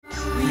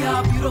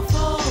are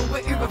beautiful,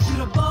 we're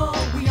irrefutable,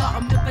 we are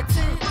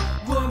omnipotent,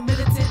 we're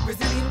militant,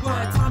 resilient, we're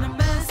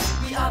autonomous.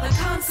 We are the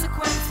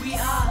consequence, we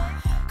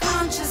are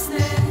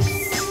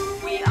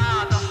consciousness. We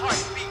are the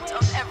heartbeat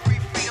of every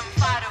freedom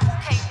fighter who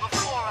came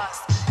before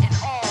us, and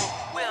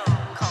all will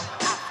come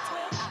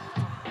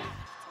after.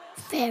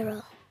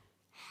 Feral,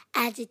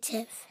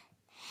 adjective,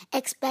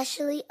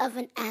 especially of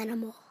an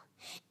animal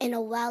in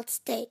a wild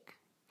state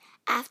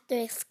after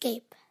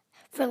escape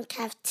from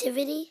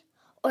captivity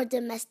or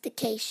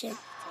domestication.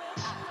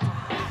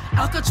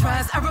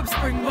 Alcatraz, Arab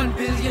Spring, 1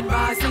 billion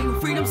rising.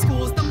 Freedom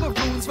schools, the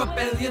Maroons,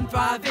 rebellion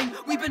thriving.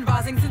 We've been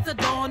rising since the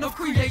dawn of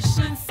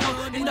creation.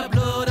 Sun in the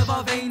blood of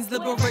our veins,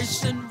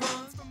 liberation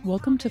runs.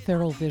 Welcome to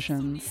Feral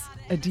Visions,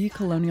 a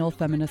decolonial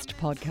feminist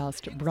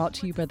podcast brought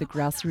to you by the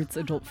Grassroots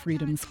Adult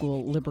Freedom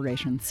School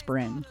Liberation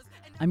Spring.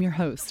 I'm your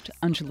host,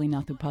 Anjali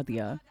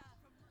Nathupadia.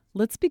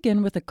 Let's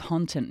begin with a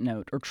content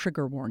note or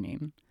trigger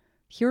warning.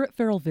 Here at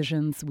Feral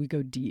Visions, we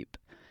go deep,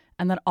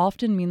 and that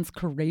often means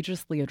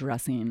courageously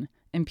addressing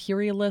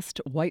imperialist,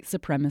 white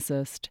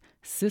supremacist,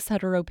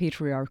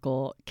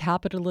 cis-heteropatriarchal,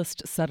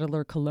 capitalist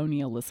settler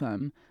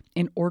colonialism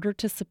in order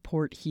to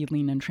support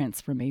healing and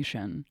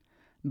transformation.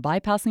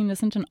 Bypassing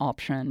isn't an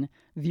option.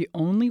 The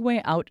only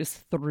way out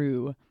is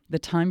through. The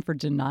time for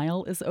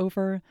denial is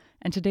over,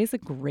 and today's a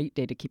great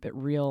day to keep it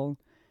real.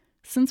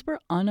 Since we're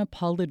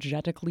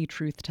unapologetically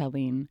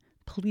truth-telling,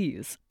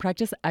 please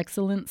practice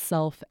excellent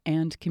self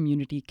and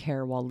community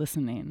care while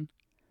listening.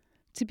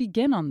 To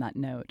begin on that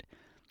note,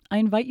 I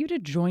invite you to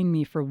join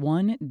me for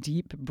one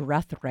deep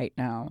breath right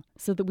now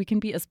so that we can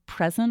be as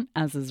present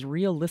as is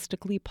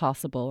realistically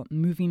possible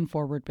moving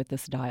forward with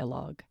this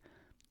dialogue.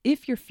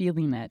 If you're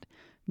feeling it,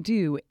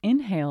 do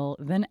inhale,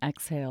 then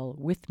exhale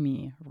with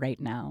me right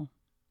now.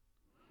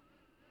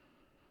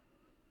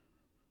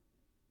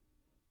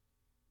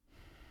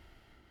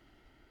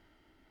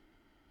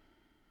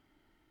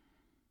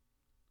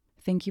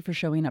 Thank you for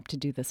showing up to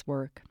do this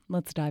work.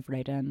 Let's dive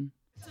right in.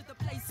 To the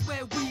place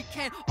where we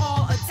can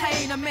all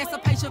attain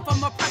emancipation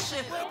from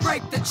oppression,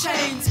 break the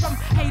chains from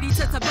Haiti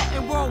to Tibet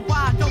and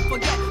worldwide. Don't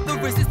forget the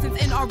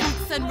resistance in our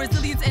roots and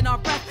resilience in our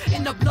breath,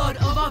 in the blood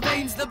of our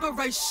veins.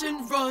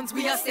 Liberation runs.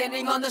 We are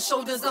standing on the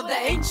shoulders of the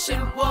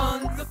ancient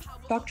ones.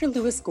 Dr.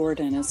 Lewis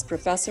Gordon is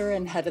professor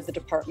and head of the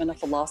Department of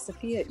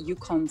Philosophy at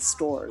UConn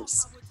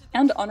Storrs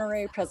and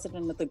honorary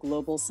president of the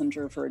Global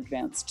Center for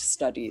Advanced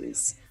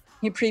Studies.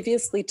 He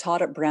previously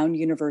taught at Brown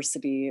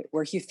University,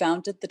 where he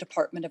founded the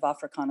Department of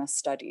Africana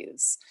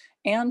Studies,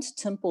 and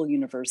Temple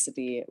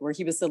University, where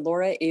he was the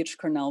Laura H.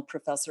 Cornell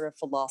Professor of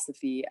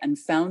Philosophy and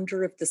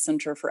founder of the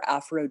Center for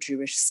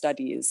Afro-Jewish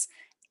Studies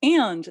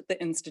and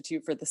the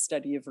Institute for the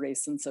Study of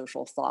Race and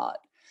Social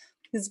Thought.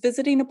 His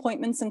visiting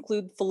appointments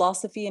include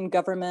philosophy and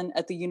government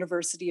at the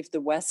University of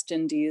the West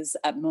Indies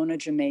at Mona,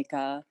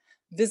 Jamaica,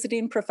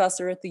 visiting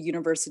professor at the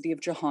University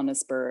of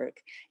Johannesburg,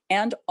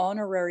 and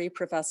honorary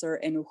professor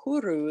in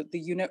Uhuru,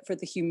 the Unit for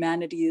the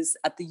Humanities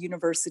at the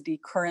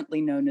university currently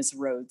known as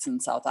Rhodes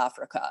in South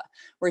Africa,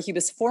 where he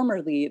was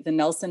formerly the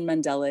Nelson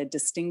Mandela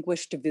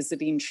Distinguished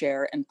Visiting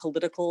Chair in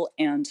Political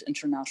and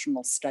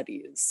International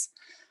Studies.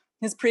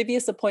 His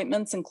previous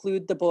appointments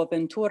include the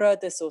Boaventura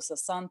de Sousa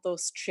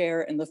Santos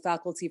Chair in the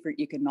Faculty for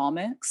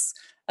Economics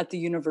at the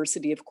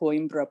University of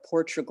Coimbra,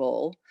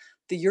 Portugal,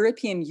 the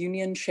European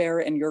Union Chair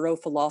in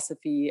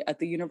Europhilosophy at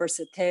the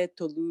Université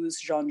Toulouse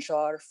Jean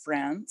Jaurès,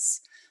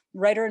 France,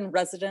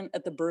 writer-in-resident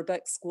at the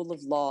Birkbeck School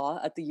of Law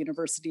at the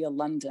University of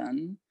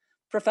London,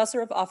 professor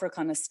of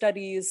Africana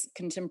Studies,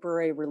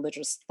 Contemporary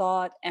Religious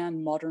Thought,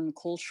 and Modern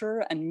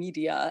Culture and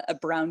Media at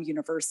Brown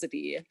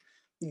University,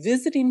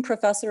 visiting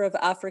professor of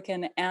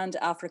African and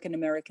African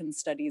American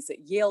Studies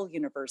at Yale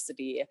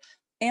University,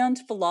 and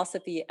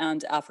Philosophy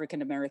and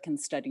African American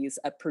Studies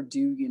at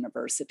Purdue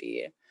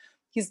University.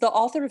 He's the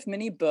author of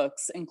many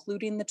books,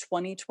 including the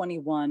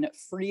 2021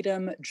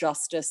 Freedom,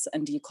 Justice,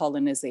 and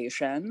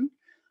Decolonization,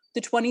 the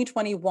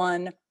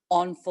 2021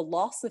 On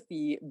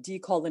Philosophy,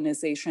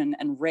 Decolonization,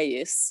 and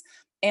Race,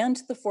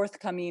 and the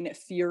forthcoming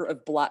Fear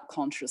of Black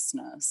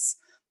Consciousness.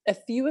 A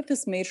few of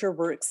his major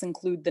works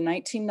include the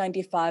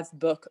 1995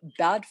 book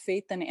Bad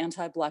Faith and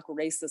Anti-Black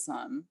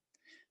Racism,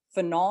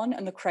 Fanon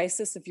and the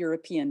Crisis of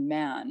European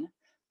Man,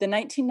 the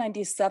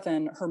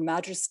 1997 Her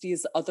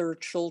Majesty's Other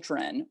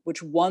Children,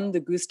 which won the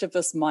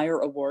Gustavus Meyer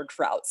Award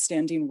for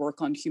Outstanding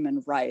Work on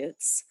Human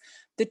Rights,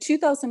 the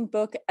 2000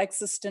 book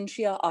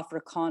Existentia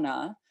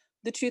Africana,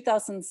 the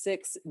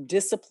 2006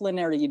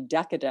 Disciplinary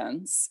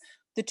Decadence,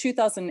 the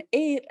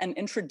 2008 An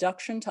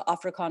Introduction to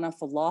Africana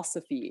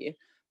Philosophy,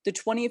 the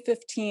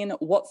 2015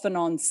 What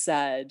Fanon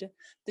Said,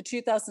 the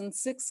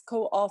 2006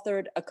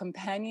 co-authored A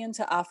Companion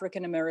to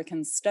African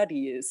American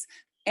Studies,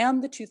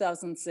 and the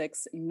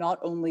 2006 Not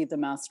Only the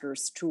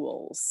Master's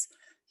Tools.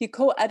 He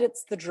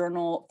co-edits the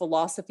journal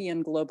Philosophy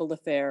and Global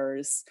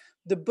Affairs,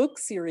 the book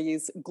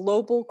series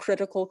Global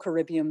Critical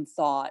Caribbean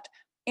Thought,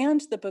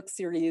 and the book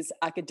series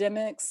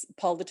Academics,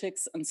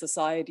 Politics, and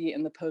Society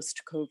in the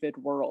Post-COVID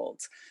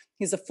World.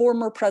 He's a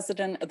former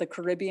president of the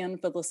Caribbean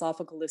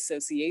Philosophical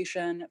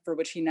Association, for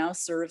which he now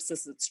serves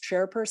as its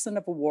chairperson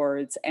of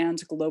awards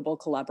and global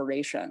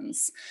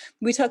collaborations.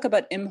 We talk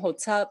about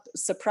Imhotep,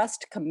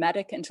 suppressed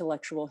Kemetic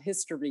intellectual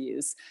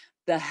histories,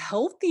 the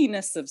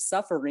healthiness of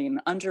suffering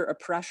under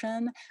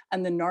oppression,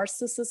 and the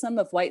narcissism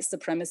of white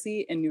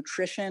supremacy in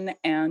nutrition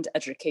and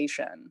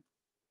education.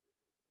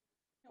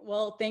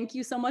 Well, thank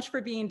you so much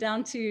for being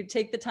down to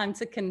take the time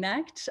to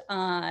connect.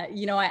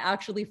 I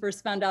actually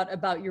first found out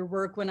about your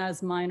work when I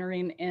was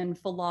minoring in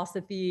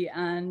philosophy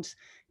and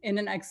in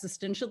an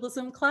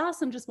existentialism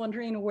class. I'm just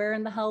wondering where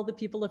in the hell the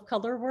people of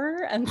color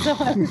were. And so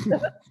I'm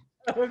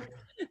stoked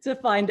to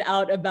find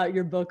out about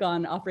your book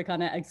on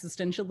Africana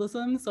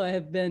existentialism. So I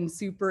have been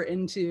super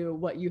into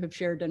what you have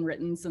shared and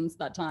written since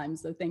that time.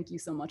 So thank you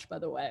so much, by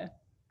the way.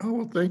 Oh,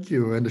 well, thank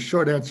you. And the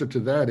short answer to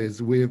that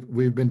is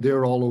we've been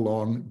there all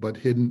along, but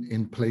hidden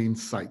in plain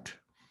sight.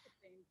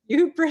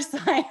 You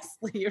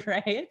precisely,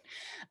 right?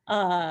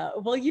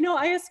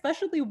 I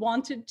especially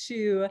wanted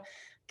to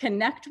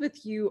connect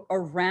with you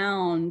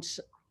around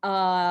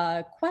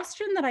a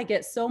question that I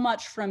get so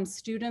much from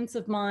students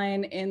of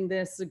mine in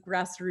this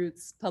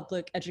grassroots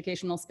public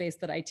educational space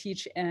that I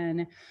teach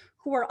in,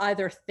 who are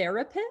either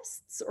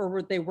therapists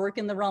or they work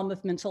in the realm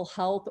of mental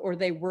health, or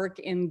they work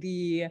in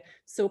the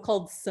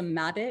so-called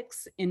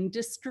somatics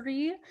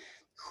industry,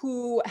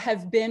 who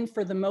have been,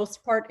 for the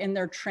most part in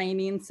their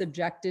training,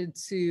 subjected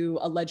to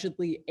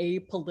allegedly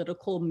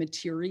apolitical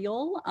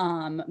material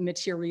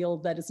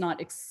that is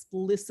not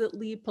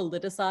explicitly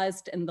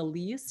politicized in the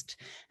least.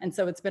 And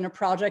so it's been a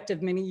project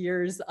of many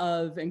years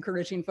of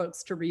encouraging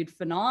folks to read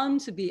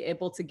Fanon to be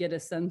able to get a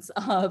sense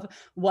of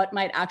what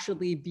might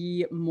actually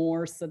be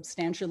more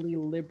substantially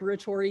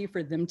liberatory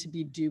for them to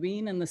be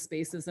doing in the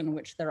spaces in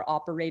which they're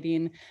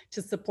operating to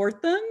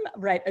support them,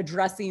 right?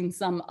 Addressing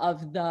some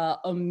of the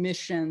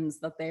omissions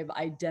that they've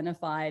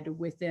identified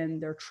within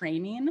their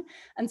training.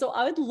 And so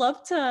I would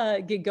love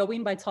to get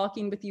going by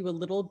talking with you a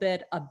little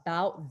bit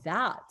about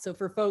that. So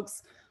for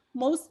folks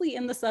mostly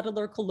in the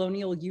settler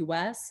colonial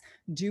US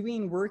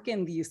doing work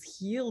in these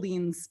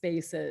healing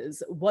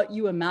spaces, what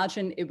you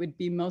imagine it would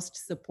be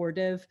most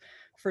supportive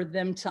for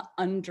them to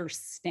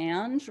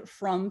understand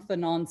from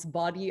Fanon's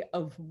body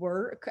of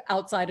work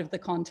outside of the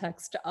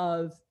context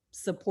of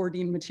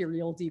supporting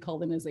material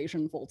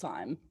decolonization full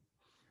time?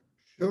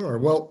 Sure.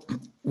 Well,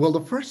 the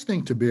first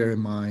thing to bear in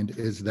mind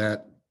is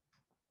that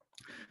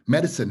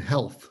medicine,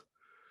 health,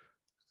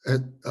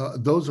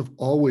 those have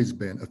always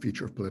been a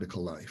feature of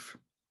political life.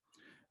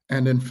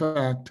 And in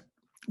fact,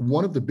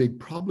 one of the big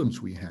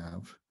problems we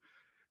have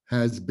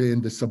has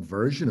been the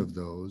subversion of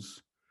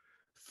those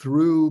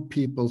through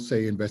people,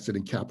 say, invested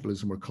in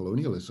capitalism or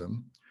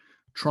colonialism,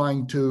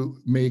 trying to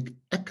make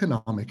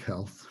economic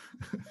health,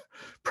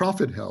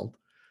 profit health,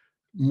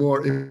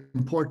 more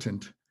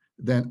important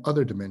than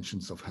other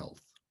dimensions of health.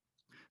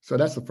 So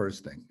that's the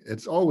first thing.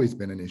 It's always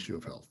been an issue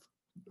of health,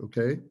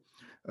 okay?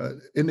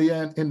 In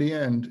the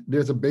end,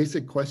 there's a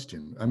basic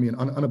question. I mean,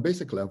 on a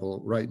basic level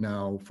right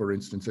now, for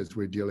instance, as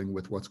we're dealing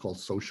with what's called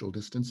social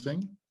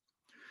distancing.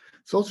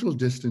 Social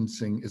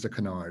distancing is a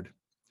canard.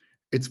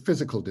 It's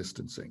physical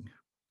distancing.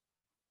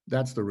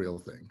 That's the real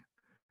thing.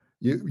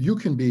 You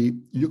could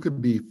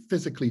be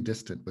physically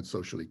distant, but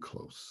socially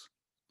close.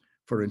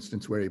 For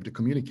instance, we're able to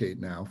communicate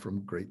now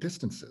from great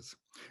distances.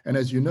 And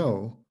as you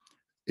know,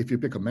 if you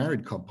pick a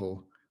married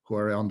couple who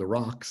are on the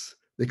rocks,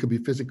 they could be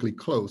physically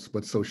close,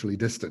 but socially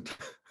distant.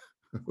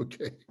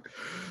 Okay.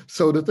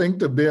 So the thing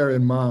to bear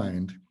in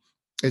mind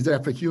is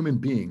that for human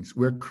beings,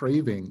 we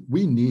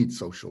need the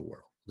social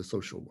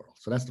world.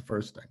 So that's the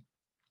first thing.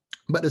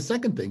 But the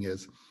second thing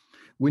is,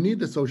 we need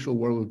the social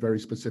world with very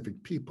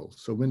specific people.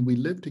 So when we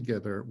live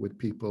together with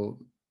people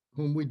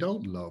whom we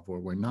don't love or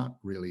we're not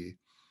really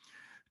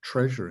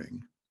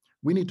treasuring,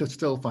 we need to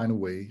still find a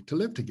way to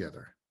live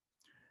together.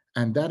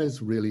 And that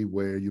is really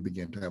where you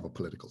begin to have a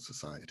political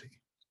society.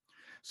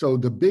 So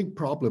the big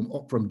problem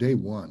from day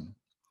one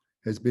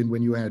has been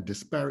when you had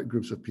disparate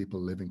groups of people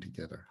living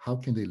together, how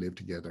can they live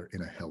together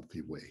in a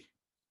healthy way?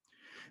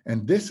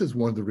 And this is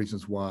one of the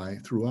reasons why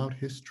throughout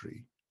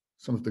history,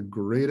 some of the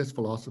greatest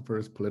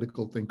philosophers,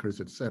 political thinkers,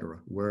 etc.,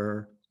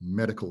 were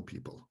medical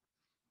people.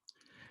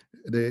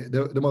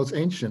 The most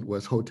ancient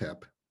was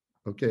Hotep,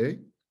 okay?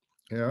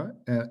 Yeah,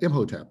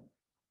 Imhotep.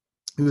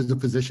 He was a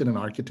physician, an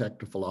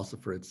architect, a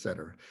philosopher,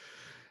 etc.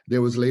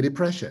 There was Lady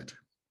Preshet.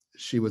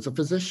 She was a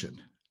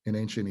physician in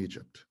ancient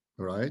Egypt,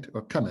 right?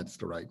 Or Kemet's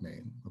the right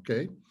name,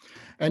 okay?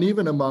 And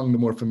even among the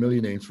more familiar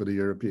names for the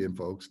European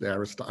folks,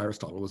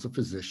 Aristotle was a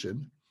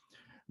physician.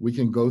 We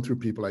can go through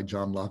people like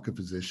John Locke, a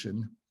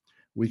physician.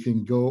 We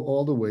can go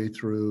all the way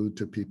through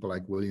to people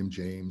like William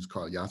James,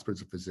 Karl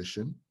Jaspers, a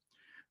physician.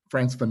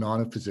 Frantz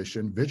Fanon, a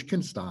physician.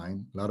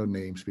 Wittgenstein, a lot of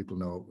names people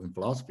know in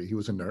philosophy. He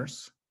was a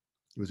nurse.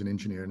 He was an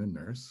engineer and a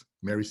nurse.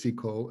 Mary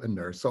Seacole, a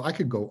nurse. So I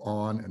could go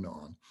on and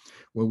on.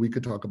 When we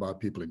could talk about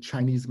people in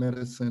Chinese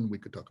medicine, we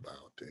could talk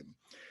about,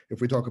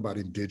 if we talk about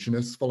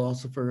indigenous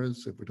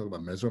philosophers, if we talk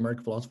about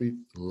Mesoamerican philosophy,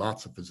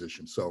 lots of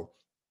physicians. So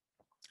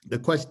the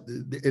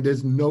question, it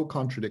is no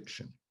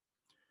contradiction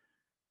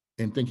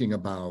in thinking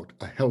about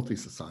a healthy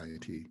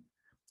society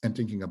and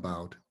thinking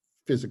about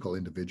physical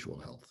individual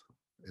health.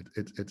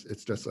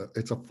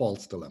 It's a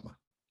false dilemma.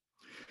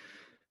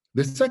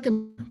 The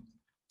second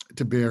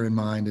to bear in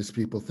mind as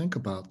people think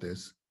about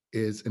this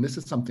is, and this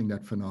is something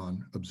that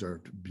Fanon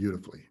observed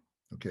beautifully,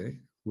 okay?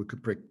 We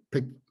could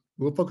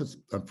we'll focus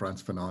on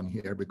Frantz Fanon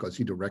here because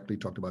he directly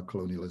talked about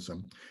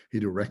colonialism. He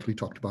directly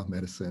talked about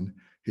medicine.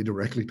 He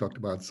directly talked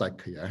about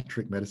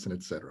psychiatric medicine,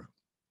 et cetera.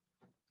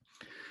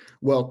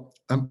 Well,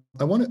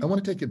 I want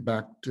to take it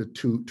back to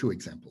two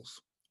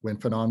examples when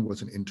Fanon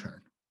was an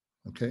intern,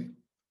 okay?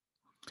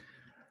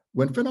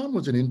 When Fanon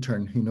was an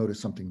intern, he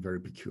noticed something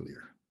very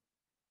peculiar.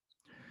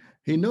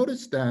 He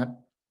noticed that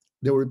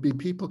there would be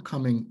people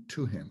coming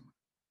to him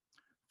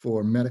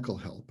for medical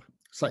help,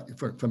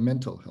 for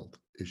mental health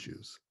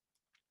issues.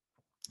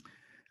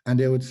 And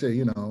they would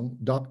say,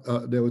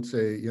 they would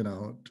say,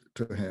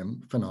 to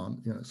him,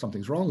 Fanon,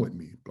 something's wrong with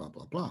me, blah,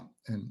 blah, blah.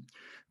 And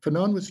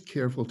Fanon was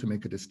careful to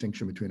make a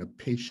distinction between a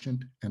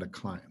patient and a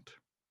client.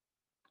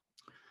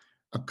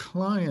 A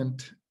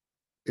client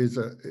is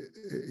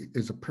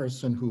a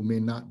person who may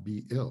not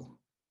be ill.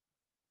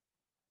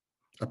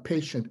 A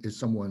patient is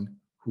someone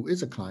who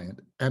is a client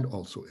and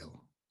also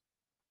ill.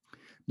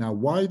 Now,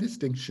 why this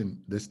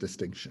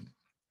distinction?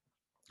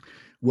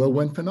 Well,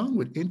 when Fanon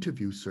would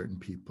interview certain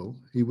people,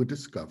 he would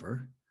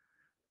discover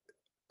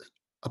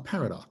a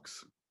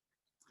paradox.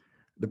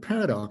 The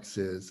paradox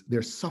is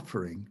they're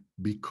suffering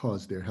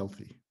because they're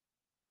healthy.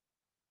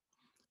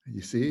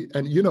 You see?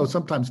 And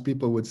sometimes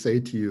people would say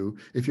to you,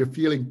 if you're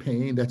feeling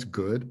pain, that's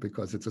good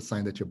because it's a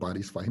sign that your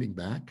body's fighting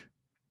back.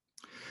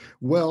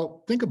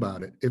 Well, think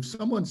about it. If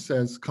someone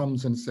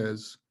comes and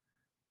says,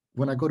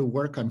 when I go to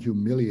work, I'm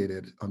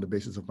humiliated on the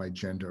basis of my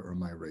gender or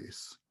my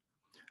race.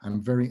 I'm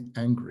very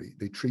angry.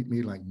 They treat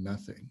me like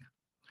nothing.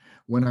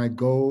 When I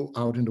go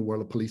out in the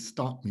world, the police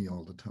stop me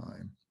all the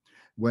time.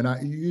 When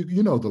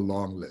you know the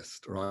long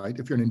list, right?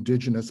 If you're an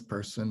indigenous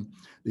person,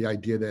 the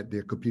idea that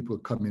people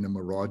come in and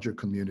maraud your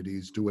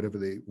communities, do whatever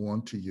they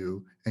want to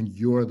you, and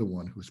you're the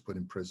one who's put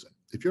in prison.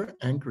 If you're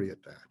angry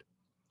at that,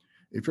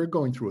 if you're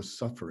going through a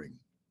suffering,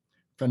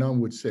 Fanon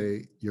would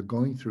say, you're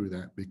going through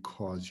that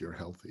because you're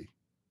healthy.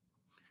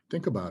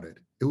 Think about it.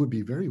 It would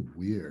be very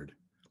weird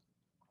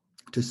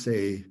to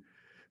say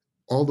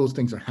all those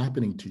things are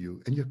happening to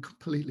you and you're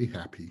completely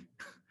happy.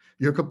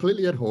 You're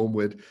completely at home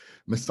with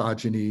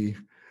misogyny,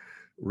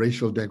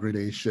 racial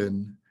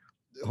degradation,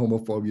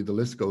 homophobia, the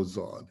list goes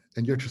on,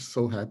 and you're just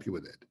so happy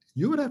with it.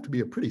 You would have to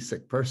be a pretty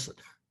sick person.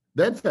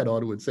 Then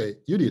Fanon would say,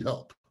 you need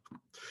help.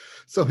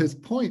 So his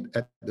point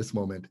at this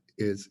moment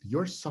is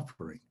you're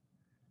suffering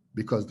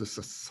because the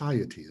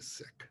society is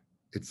sick.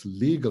 Its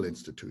legal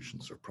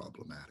institutions are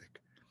problematic.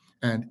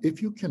 And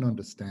if you can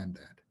understand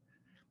that,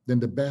 then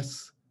the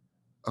best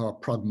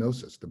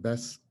prognosis, the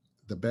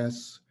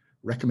best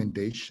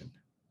recommendation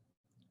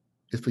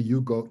is for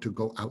you to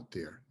go out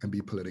there and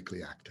be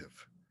politically active.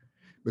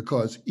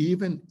 Because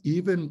even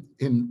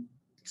in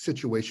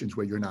situations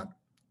where you're not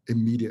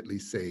immediately,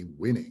 say,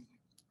 winning,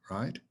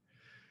 right?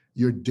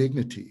 Your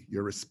dignity,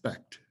 your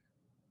respect,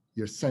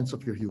 your sense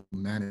of your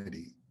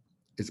humanity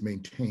is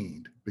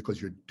maintained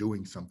because you're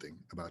doing something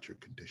about your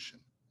condition.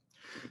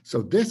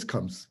 So this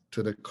comes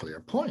to the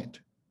clear point,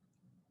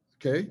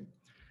 okay?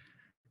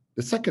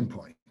 The second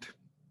point,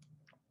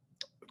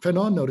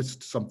 Fanon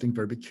noticed something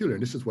very peculiar,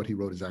 and this is what he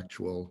wrote his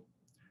actual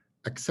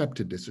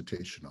accepted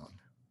dissertation on.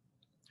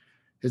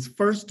 His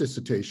first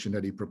dissertation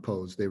that he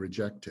proposed, they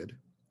rejected,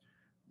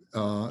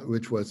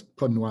 which was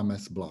Peau noire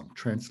masque blanc,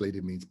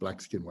 translated means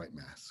black skin, white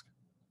mask.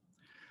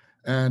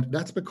 And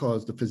that's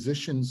because the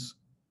physicians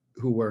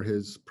who were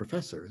his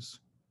professors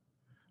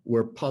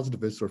were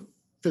positivist or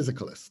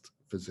physicalist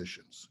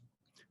physicians.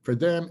 For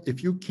them,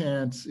 if you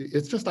can't,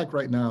 it's just like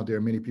right now, there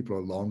are many people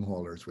who are long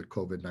haulers with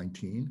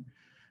COVID-19.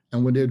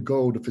 And when they'd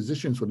go, the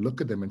physicians would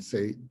look at them and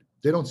say,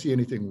 they don't see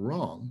anything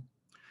wrong,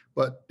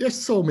 but there's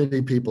so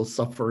many people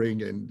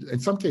suffering. And in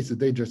some cases,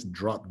 they just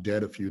drop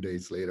dead a few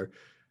days later.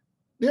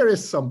 There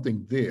is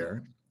something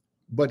there,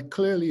 but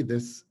clearly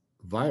this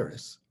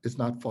virus is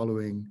not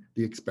following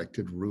the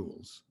expected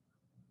rules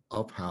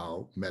of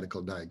how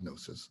medical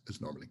diagnosis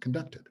is normally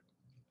conducted.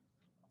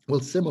 Well,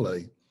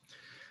 similarly,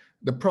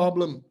 the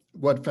problem,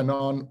 what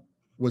Fanon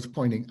was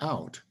pointing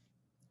out,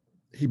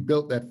 he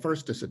built that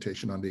first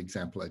dissertation on the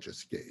example I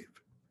just gave,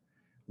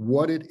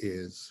 what it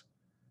is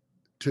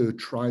to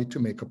try to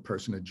make a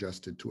person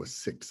adjusted to a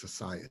sick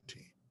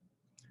society,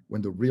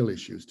 when the real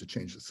issue is to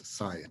change the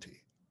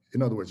society.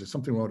 In other words, there's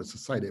something wrong with a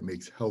society that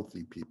makes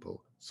healthy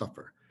people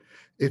suffer.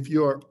 If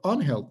you're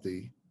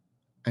unhealthy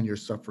and you're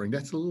suffering,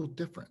 that's a little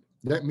different.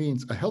 That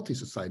means a healthy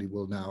society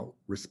will now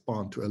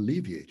respond to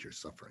alleviate your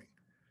suffering.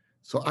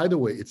 So either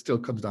way, it still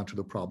comes down to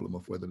the problem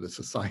of whether the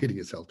society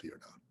is healthy or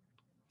not.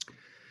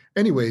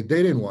 Anyway,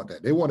 they didn't want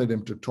that. They wanted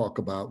him to talk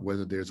about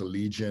whether there's a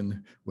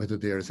legion, whether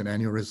there's an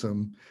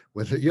aneurysm,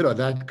 whether,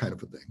 that kind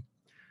of a thing.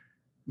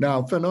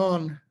 Now,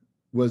 Fanon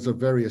was a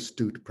very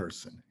astute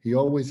person. He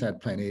always had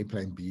plan A,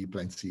 plan B,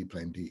 plan C,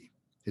 plan D.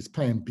 His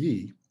plan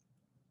B,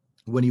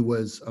 when he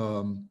was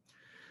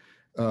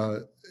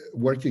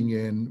working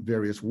in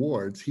various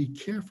wards, he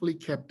carefully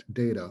kept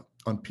data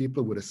on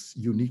people with a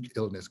unique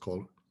illness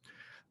called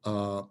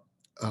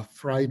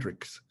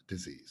Friedreich's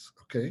disease,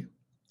 okay?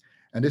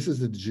 And this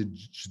is a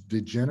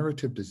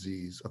degenerative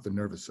disease of the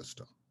nervous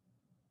system.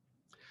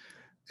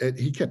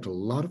 He kept a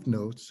lot of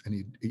notes, and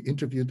he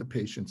interviewed the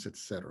patients,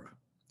 etc.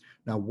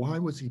 Now, why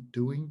was he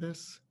doing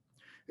this?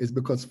 Is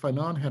because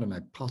Fanon had an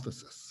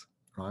hypothesis,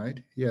 right?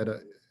 He had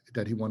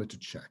that he wanted to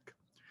check.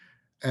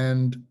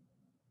 And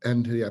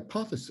the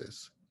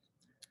hypothesis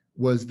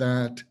was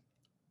that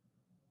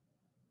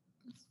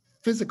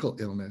physical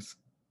illness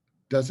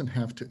doesn't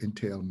have to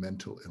entail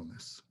mental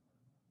illness.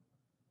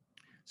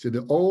 So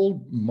the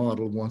old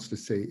model wants to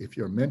say, if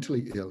you're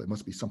mentally ill, it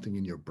must be something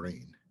in your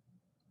brain.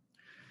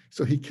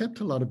 So he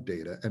kept a lot of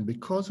data, and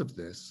because of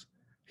this,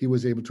 he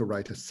was able to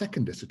write a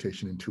second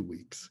dissertation in 2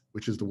 weeks,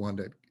 which is the one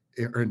that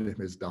earned him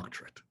his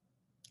doctorate.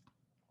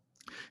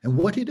 And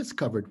what he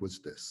discovered was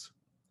this.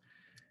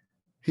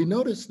 He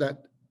noticed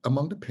that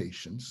among the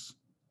patients,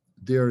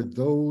 there are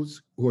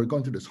those who are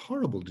going through this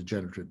horrible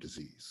degenerative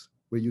disease,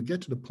 where you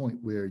get to the point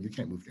where you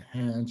can't move your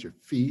hands, your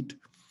feet,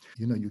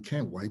 you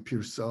can't wipe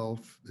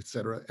yourself,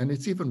 etc. And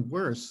it's even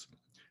worse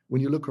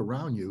when you look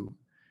around you.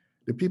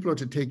 The people who are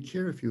to take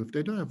care of you, if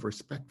they don't have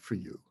respect for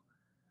you,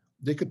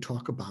 they could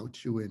talk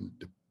about you in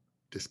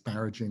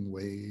disparaging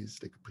ways.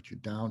 They could put you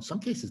down. Some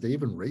cases, they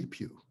even rape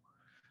you.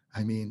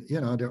 I mean,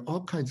 there are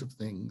all kinds of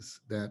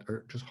things that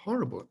are just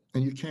horrible.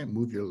 And you can't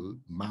move your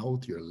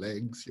mouth, your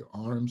legs, your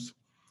arms.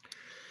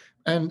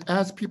 And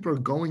as people are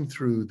going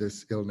through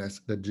this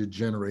illness, the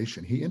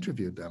degeneration, he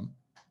interviewed them.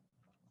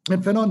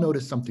 And Fanon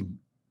noticed something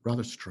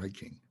rather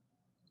striking.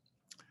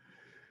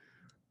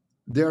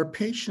 There are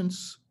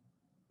patients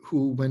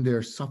who, when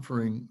they're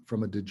suffering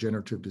from a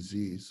degenerative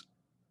disease,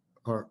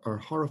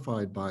 are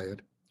horrified by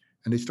it,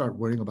 and they start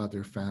worrying about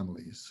their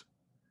families.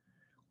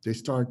 They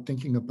start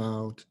thinking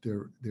about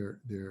their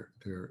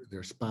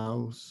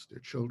spouse, their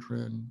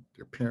children,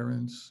 their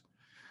parents.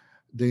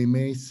 They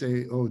may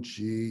say, oh,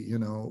 gee,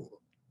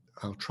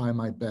 I'll try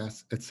my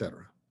best,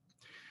 etc.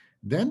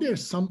 Then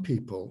there's some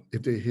people,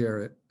 if they hear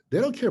it, they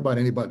don't care about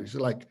anybody. It's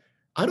like,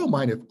 I don't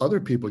mind if other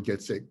people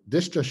get sick.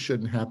 This just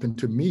shouldn't happen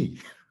to me.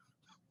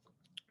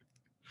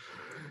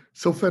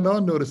 So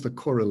Fanon noticed a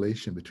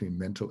correlation between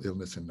mental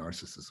illness and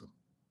narcissism.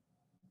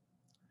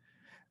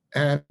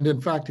 And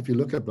in fact, if you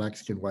look at Black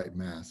Skin, White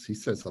Mask, he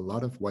says a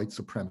lot of white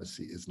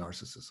supremacy is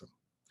narcissism.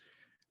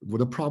 With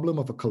the problem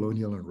of a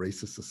colonial and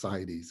racist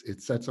societies,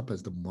 it sets up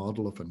as the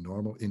model of a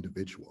normal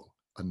individual,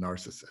 a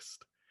narcissist.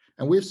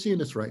 And we're seeing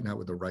this right now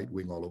with the right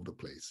wing all over the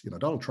place.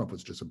 Donald Trump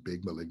was just a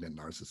big malignant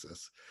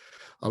narcissist.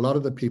 A lot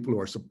of the people who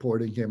are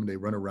supporting him, they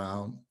run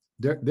around,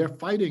 they're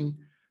fighting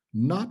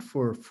not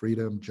for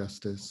freedom,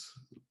 justice,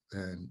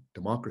 and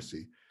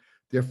democracy.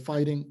 They're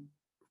fighting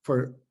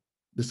for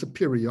the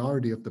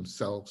superiority of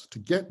themselves to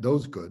get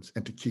those goods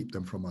and to keep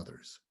them from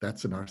others.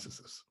 That's a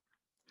narcissist.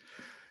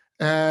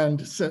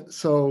 And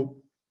so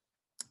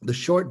the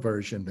short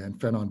version then,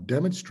 Fanon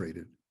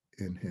demonstrated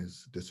in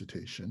his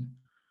dissertation,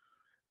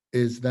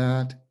 is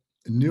that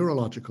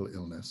neurological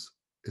illness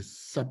is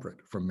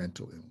separate from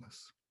mental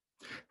illness.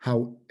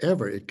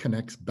 However, it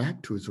connects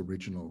back to his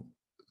original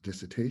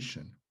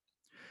dissertation,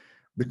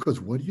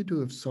 because what do you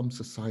do if some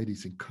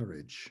societies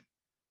encourage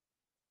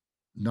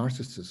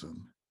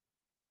narcissism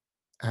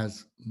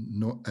as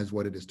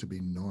what it is to be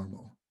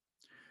normal?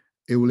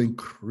 It will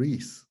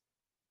increase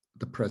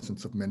the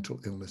presence of mental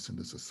illness in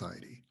the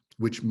society,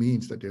 which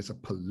means that there's a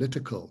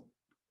political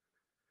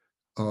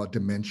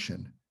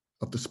dimension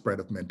of the spread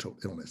of mental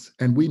illness.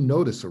 And we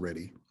know this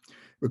already,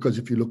 because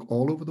if you look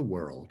all over the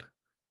world,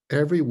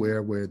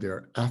 everywhere where there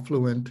are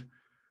affluent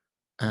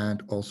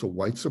and also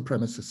white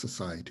supremacist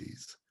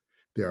societies,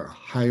 there are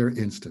higher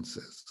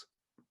instances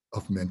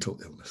of mental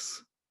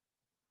illness.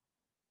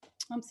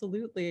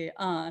 Absolutely.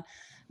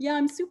 Yeah,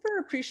 I'm super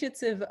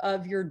appreciative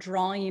of your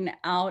drawing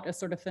out a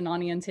sort of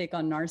Fanonian take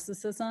on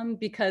narcissism,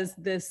 because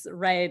this,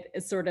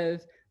 is sort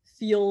of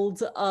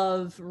field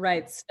of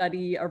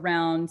study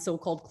around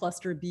so-called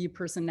cluster B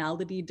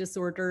personality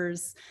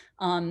disorders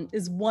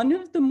is one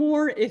of the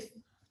more, if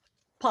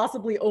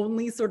possibly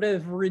only, sort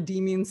of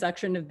redeeming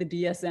section of the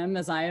DSM,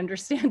 as I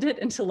understand it,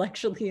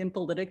 intellectually and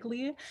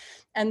politically.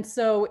 And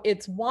so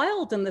it's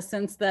wild in the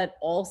sense that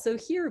also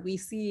here we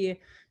see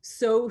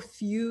so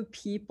few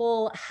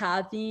people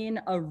having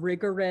a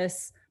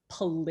rigorous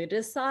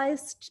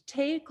politicized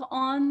take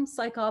on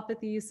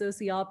psychopathy,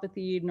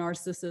 sociopathy,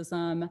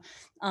 narcissism.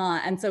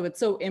 And so it's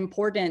so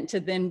important to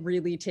then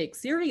really take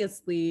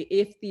seriously,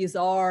 if these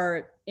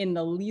are in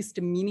the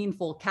least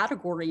meaningful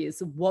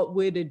categories, what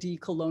would a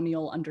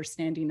decolonial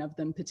understanding of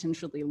them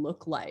potentially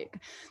look like?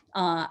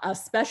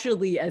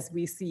 Especially as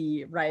we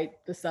see,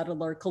 the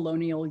settler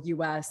colonial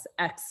US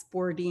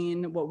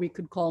exporting what we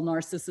could call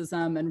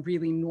narcissism and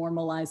really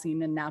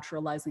normalizing and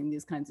naturalizing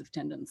these kinds of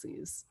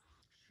tendencies.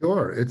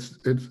 Sure,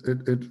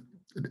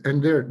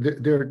 and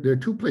there are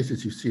two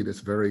places you see this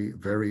very,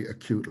 very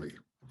acutely.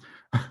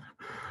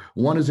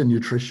 One is in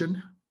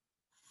nutrition,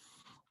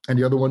 and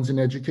the other one's in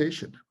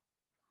education.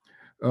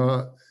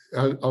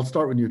 I'll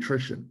start with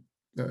nutrition.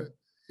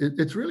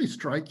 It's really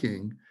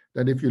striking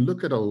that if you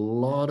look at a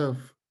lot of,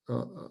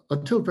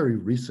 until very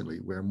recently,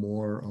 where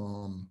more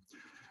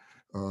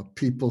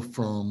people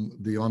from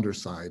the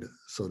underside,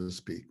 so to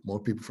speak, more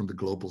people from the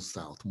global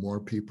south, more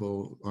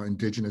people are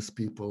indigenous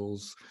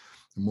peoples,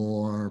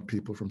 more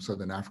people from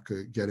Southern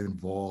Africa get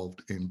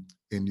involved in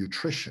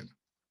nutrition.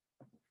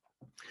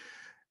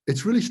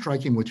 It's really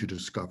striking what you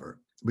discover,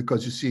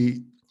 because you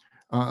see,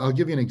 I'll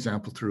give you an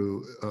example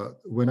through,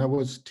 when I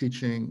was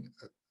teaching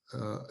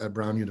at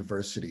Brown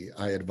University,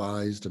 I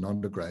advised an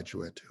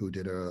undergraduate who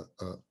did an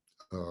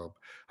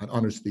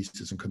honors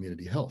thesis in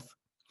community health.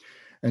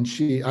 And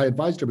I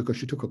advised her because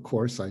she took a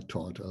course I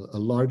taught, a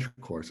large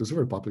course. It was a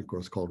very popular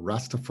course called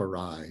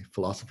Rastafari,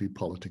 Philosophy,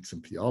 Politics,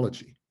 and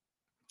Theology.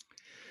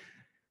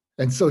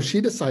 And so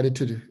she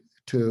decided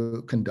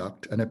to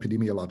conduct an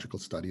epidemiological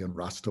study on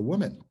Rasta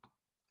women.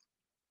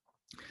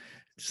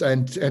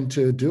 And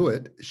to do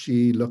it,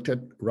 she looked at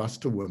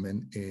Rasta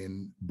women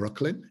in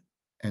Brooklyn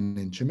and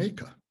in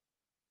Jamaica,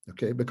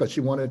 okay? Because she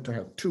wanted to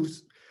have two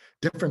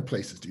different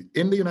places,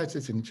 in the United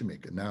States and in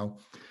Jamaica. Now,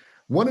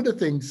 one of the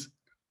things,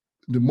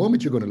 the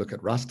moment you're going to look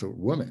at Rasta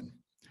women,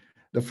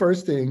 the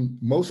first thing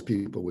most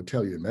people would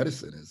tell you in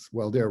medicine is,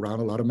 well, they're around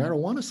a lot of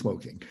marijuana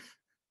smoking.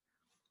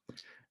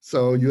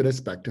 So you'd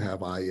expect to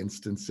have eye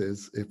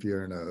instances if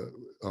you're in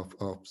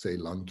of say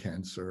lung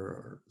cancer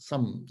or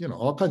some,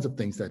 all kinds of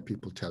things that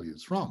people tell you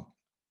is wrong.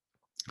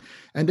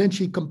 And then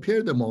she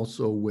compared them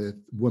also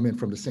with women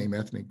from the same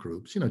ethnic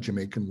groups,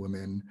 Jamaican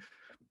women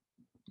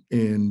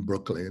in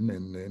Brooklyn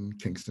and in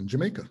Kingston,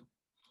 Jamaica.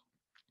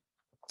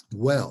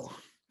 Well,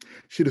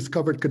 she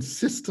discovered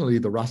consistently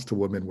the Rasta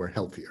women were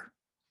healthier.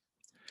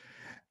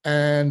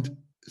 And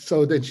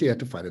so then she had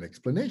to find an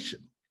explanation.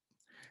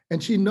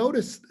 And she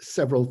noticed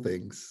several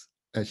things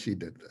as she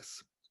did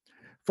this.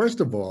 First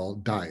of all,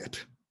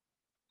 diet.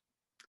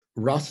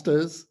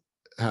 Rastas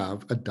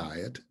have a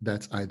diet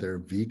that's either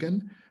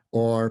vegan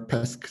or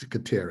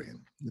pescatarian.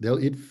 They'll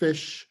eat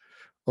fish,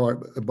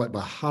 but a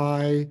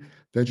high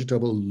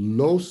vegetable,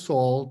 low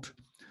salt,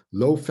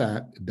 low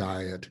fat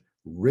diet,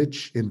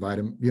 rich in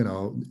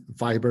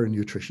fiber and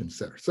nutrition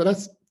center. So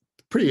that's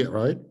pretty,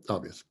 right?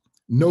 Obvious.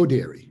 No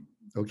dairy,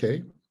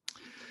 okay?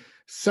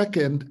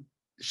 Second,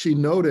 she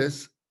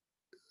noticed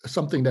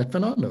something that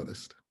Fanon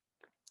noticed.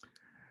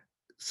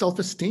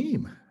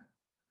 Self-esteem.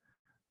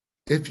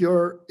 If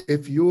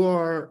you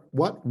are,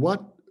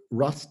 what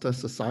Rasta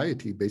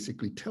society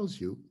basically tells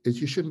you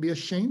is you shouldn't be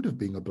ashamed of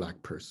being a Black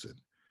person.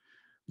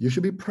 You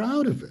should be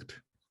proud of it.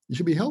 You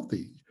should be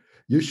healthy.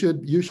 You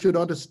should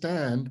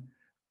understand,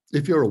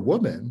 if you're a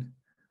woman,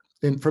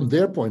 and from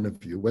their point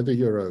of view, whether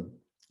you're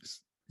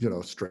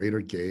a straight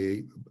or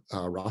gay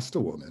Rasta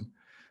woman,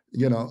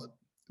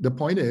 the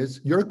point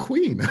is you're a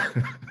queen.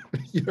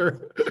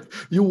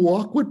 You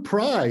walk with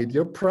pride.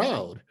 You're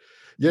proud.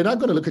 You're not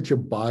going to look at your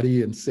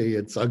body and say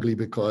it's ugly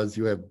because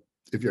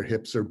if your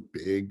hips are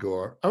big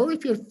or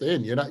if you're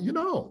thin. You're not.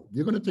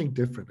 You're going to think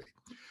differently.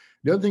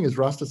 The other thing is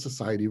Rasta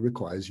society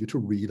requires you to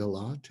read a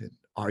lot and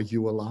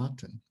argue a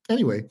lot. And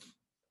anyway,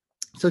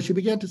 so she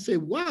began to say,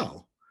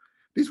 wow,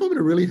 these women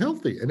are really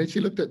healthy. And then she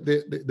looked at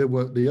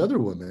the other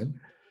women,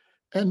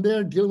 and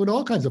they're dealing with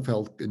all kinds of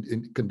health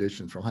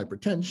conditions, from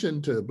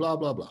hypertension to blah,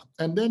 blah, blah.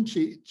 And then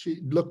she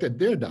looked at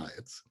their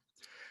diets.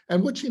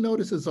 And what she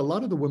noticed is a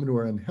lot of the women who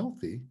are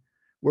unhealthy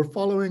were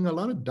following a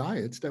lot of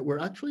diets that were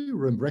actually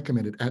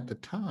recommended at the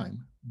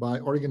time by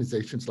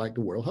organizations like the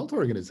World Health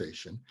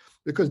Organization,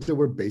 because they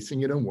were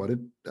basing it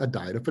on a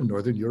diet of a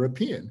Northern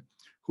European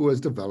who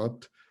has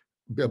developed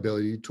the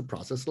ability to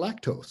process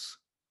lactose.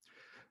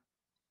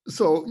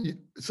 So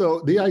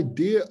the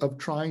idea of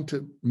trying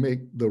to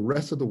make the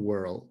rest of the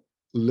world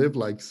live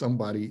like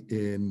somebody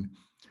in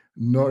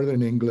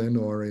Northern England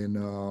or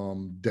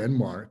in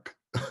Denmark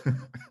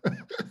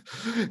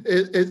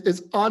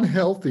it's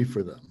unhealthy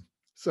for them.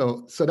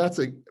 So that's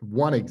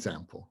one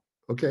example,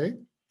 okay?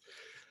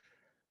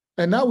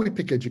 And now we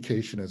pick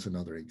education as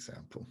another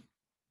example.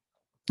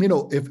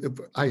 If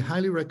I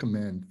highly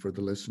recommend for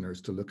the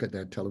listeners to look at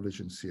that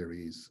television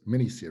series,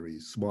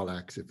 miniseries, Small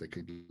Axe, if they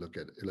could look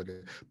at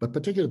it, but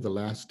particularly the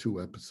last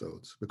 2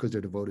 episodes, because they're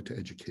devoted to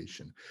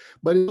education.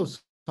 But it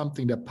was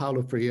something that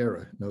Paulo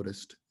Freire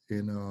noticed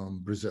in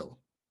Brazil.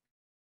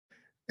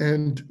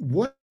 And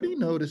what he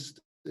noticed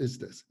is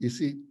this. You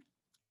see,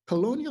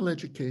 colonial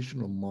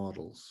educational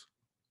models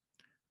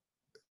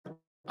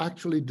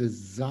actually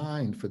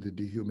designed for the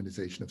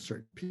dehumanization of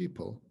certain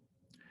people,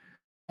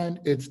 and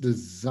it's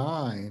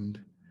designed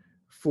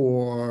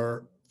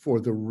for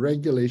the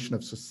regulation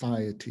of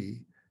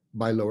society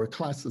by lower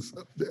classes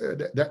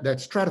that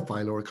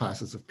stratify lower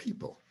classes of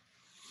people.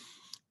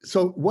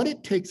 So what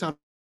it takes out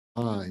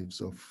of the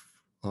lives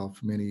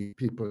of many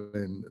people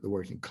in the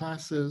working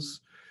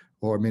classes,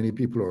 or many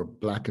people who are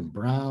Black and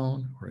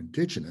brown or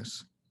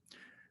indigenous,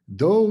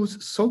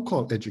 those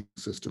so-called education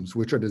systems,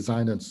 which are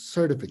designed on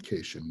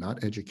certification,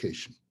 not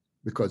education,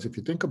 because if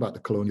you think about the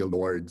colonial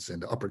lords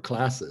and the upper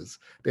classes,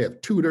 they have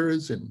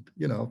tutors, and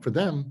for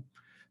them,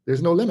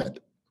 there's no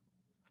limit.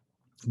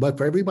 But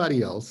for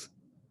everybody else,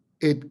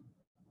 it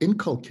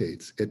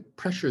inculcates, it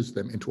pressures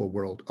them into a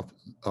world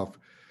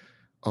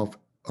of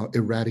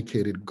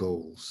eradicated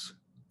goals.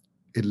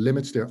 It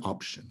limits their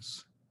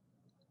options.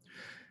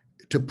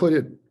 To put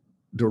it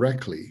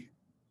directly,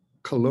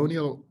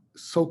 colonial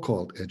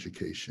so-called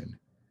education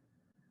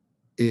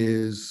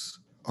is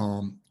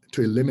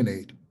to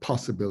eliminate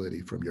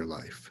possibility from your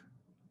life.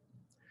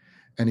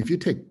 And if you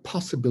take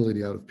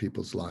possibility out of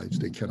people's lives,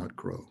 they cannot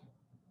grow.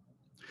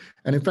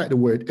 And in fact, the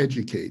word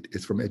educate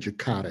is from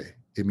educare.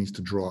 It means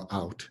to draw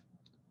out,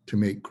 to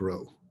make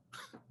grow,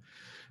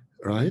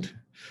 right?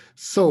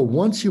 So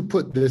once you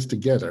put this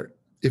together,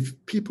 if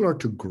people are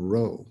to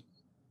grow,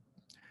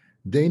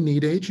 they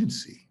need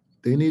agency.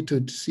 They need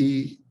to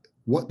see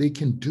what they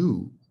can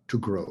do to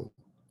grow,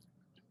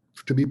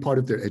 to be part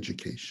of their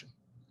education.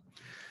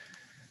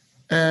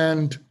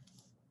 And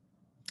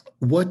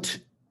what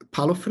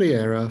Paulo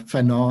Freire,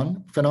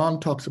 Fanon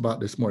talks about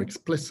this more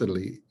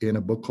explicitly in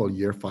a book called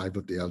Year 5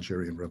 of the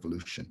Algerian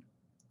Revolution,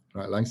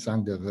 right?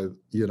 L'Instant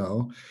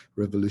de,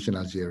 Revolution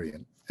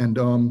Algerian.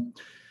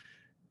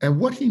 And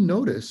what he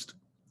noticed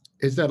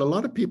is that a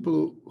lot of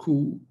people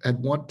who at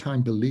one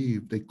time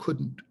believed they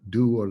couldn't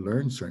do or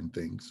learn certain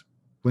things,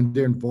 when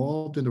they're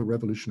involved in the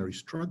revolutionary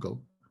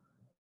struggle,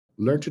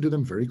 learn to do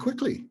them very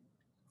quickly.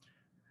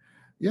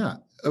 Yeah,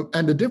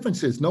 and the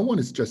difference is no one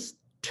is just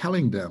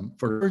telling them,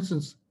 for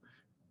instance,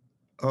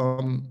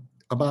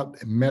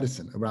 about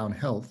medicine, around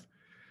health.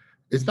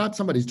 It's not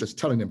somebody's just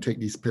telling them take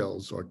these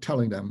pills or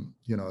telling them,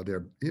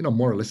 they're,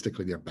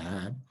 moralistically they're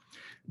bad.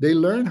 They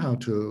learn how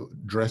to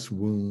dress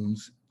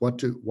wounds,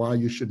 why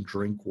you shouldn't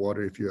drink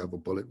water if you have a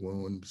bullet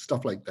wound,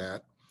 stuff like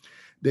that.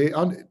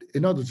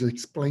 In other words,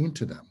 explain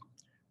to them.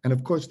 And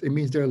of course, it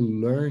means they're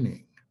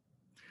learning.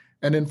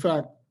 And in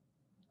fact,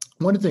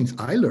 one of the things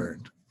I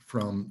learned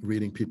from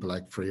reading people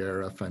like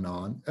Freire,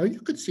 Fanon, you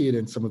could see it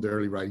in some of the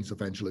early writings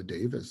of Angela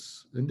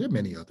Davis, and there are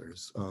many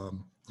others,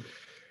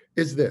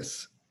 is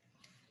this: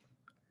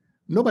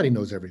 nobody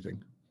knows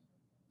everything.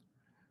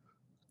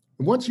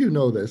 Once you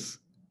know this,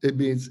 it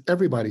means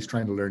everybody's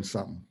trying to learn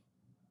something.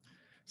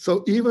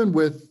 So even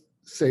with,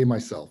 say,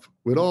 myself,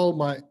 with all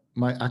my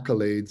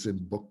accolades in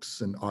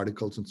books and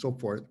articles and so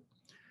forth,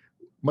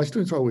 my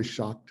students are always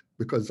shocked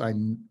because I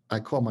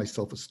call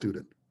myself a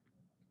student.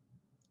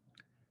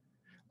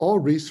 All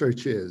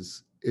research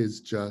is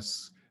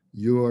just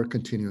you're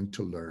continuing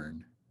to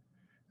learn.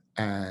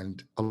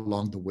 And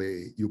along the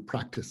way, you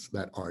practice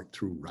that art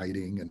through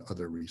writing and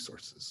other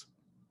resources.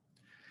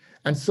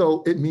 And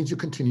so it means you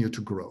continue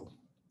to grow.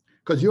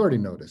 Because you already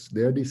noticed,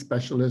 there are these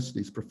specialists,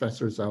 these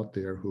professors out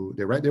there who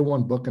they write their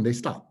one book and they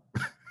stop.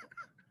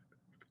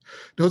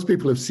 Those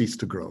people have ceased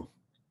to grow.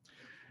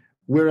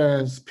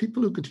 Whereas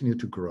people who continue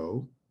to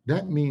grow,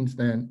 that means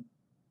then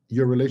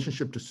your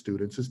relationship to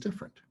students is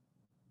different.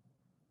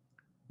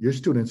 Your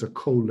students are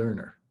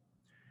co-learner.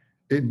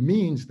 It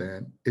means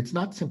then it's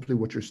not simply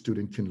what your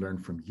student can learn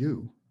from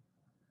you,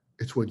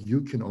 it's what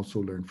you can also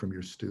learn from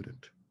your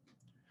student.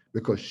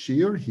 Because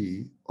she or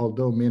he,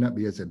 although may not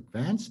be as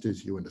advanced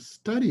as you in the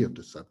study of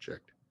the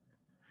subject,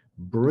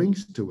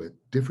 brings to it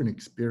different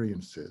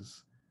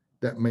experiences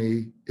that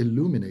may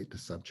illuminate the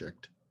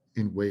subject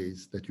in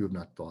ways that you have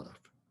not thought of.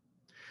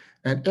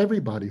 And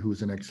everybody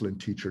who's an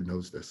excellent teacher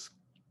knows this,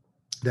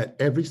 that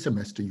every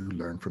semester you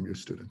learn from your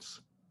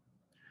students.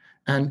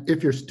 And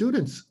if your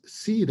students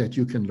see that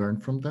you can learn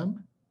from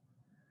them,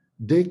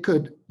 they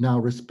could now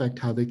respect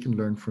how they can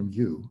learn from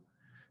you.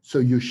 So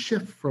you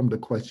shift from the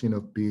question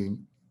of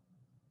being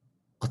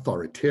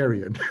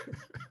authoritarian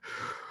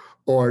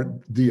or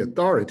the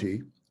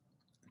authority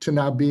to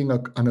now being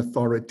an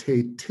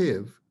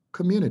authoritative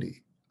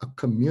community, a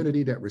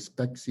community that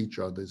respects each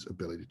other's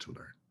ability to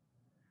learn.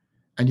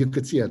 And you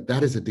could see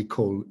that is a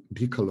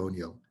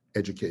decolonial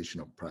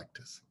educational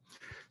practice.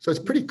 So it's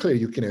pretty clear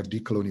you can have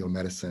decolonial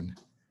medicine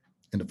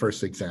in the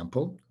first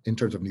example in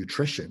terms of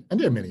nutrition, and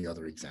there are many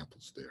other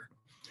examples there.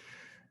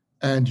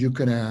 And you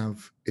can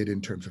have it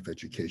in terms of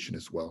education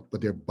as well, but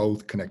they're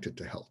both connected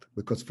to health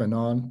because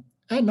Fanon,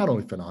 and not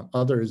only Fanon,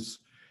 others,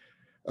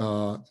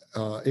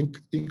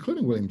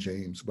 including William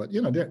James, but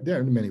there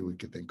are many we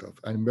could think of.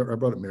 I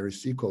brought up Mary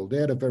Seacole. They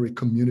had a very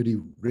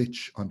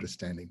community-rich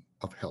understanding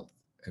of health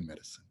and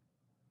medicine.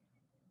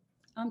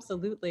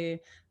 Absolutely.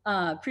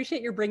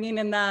 Appreciate your bringing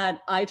in that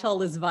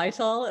ITAL is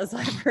vital, as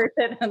I've heard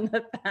it in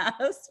the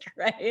past,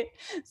 right?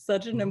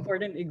 Such an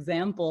important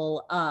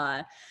example.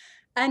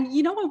 And,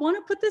 I want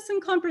to put this in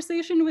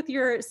conversation with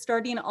your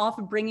starting off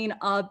bringing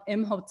up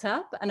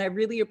Imhotep, and I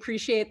really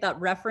appreciate that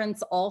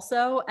reference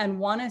also, and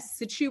want to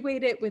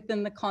situate it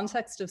within the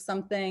context of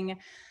something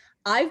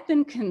I've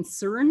been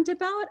concerned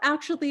about.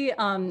 Actually,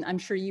 I'm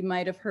sure you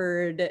might have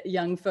heard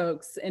young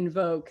folks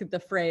invoke the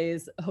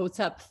phrase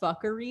Hotep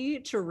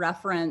fuckery to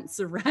reference,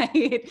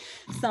 right?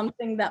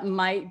 Something that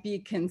might be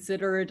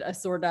considered a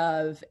sort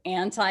of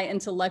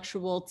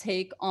anti-intellectual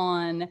take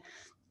on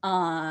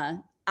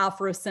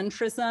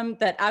Afrocentrism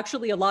that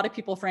actually a lot of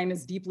people frame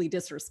as deeply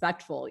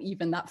disrespectful,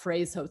 even that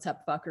phrase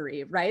Hotep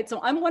fuckery, right?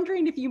 So I'm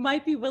wondering if you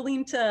might be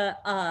willing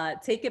to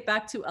take it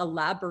back to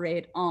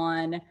elaborate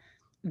on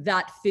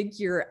that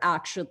figure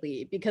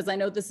actually? Because I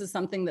know this is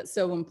something that's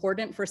so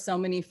important for so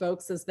many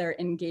folks as they're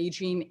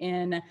engaging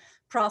in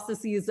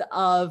processes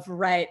of,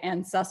 right,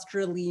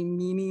 ancestrally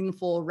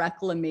meaningful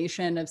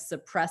reclamation of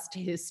suppressed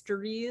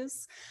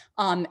histories,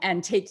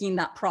 and taking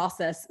that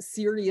process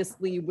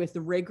seriously with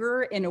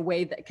rigor in a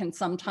way that can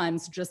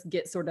sometimes just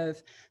get sort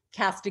of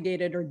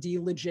castigated or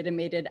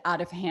delegitimated out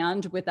of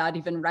hand without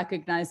even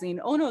recognizing,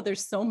 oh no,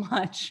 there's so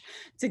much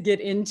to get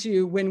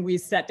into when we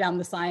set down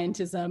the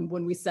scientism,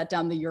 when we set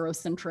down the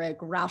Eurocentric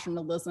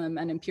rationalism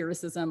and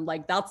empiricism.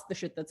 Like, that's the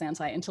shit that's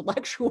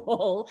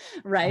anti-intellectual,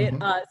 right?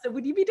 So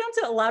would you be down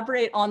to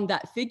elaborate on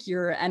that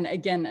figure, and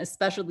again,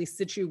 especially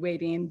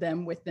situating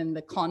them within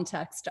the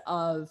context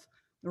of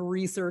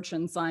research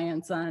and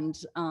science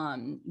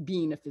and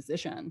being a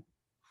physician?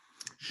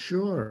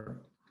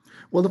 Sure.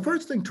 Well, the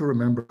first thing to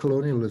remember,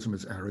 colonialism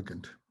is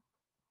arrogant.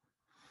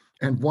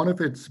 And one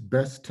of its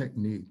best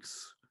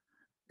techniques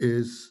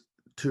is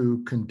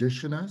to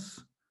condition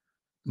us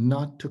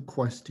not to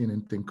question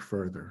and think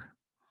further.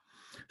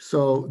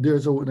 So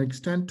there's an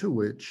extent to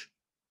which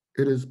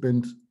it has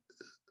been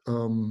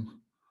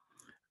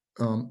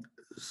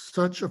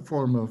such a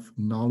form of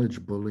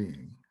knowledge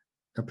bullying,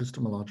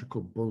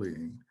 epistemological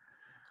bullying,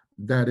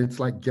 that it's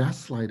like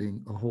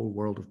gaslighting a whole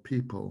world of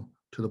people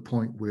to the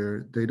point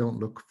where they don't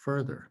look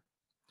further.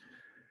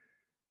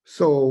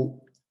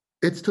 So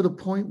it's to the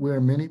point where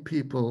many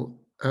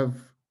people have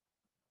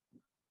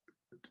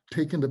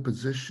taken the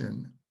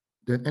position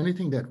that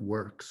anything that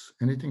works,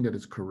 anything that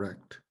is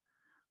correct,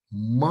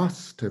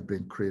 must have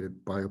been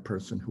created by a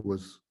person who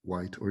was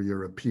white or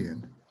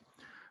European,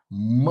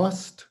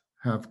 must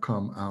have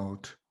come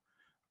out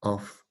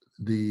of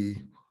the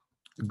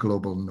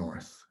global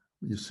north,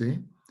 you see,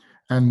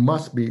 and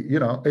must be,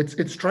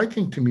 it's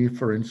striking to me,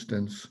 for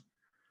instance,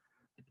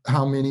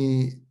 how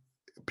many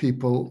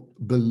people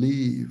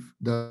believe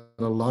that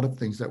a lot of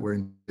things that were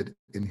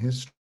in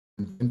history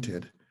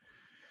invented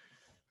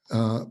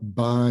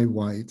by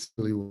whites,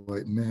 really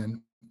white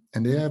men,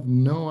 and they have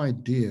no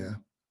idea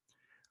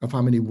of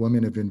how many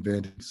women have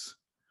invented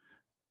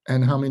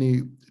and how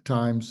many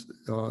times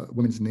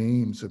women's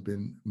names have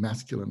been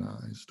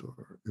masculinized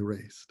or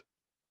erased.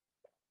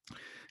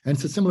 And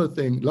it's a similar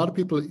thing. A lot of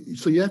people,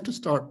 so you have to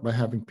start by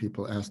having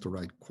people ask the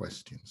right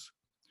questions.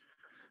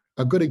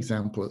 A good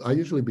example, I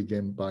usually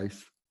begin by,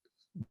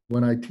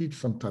 when I teach,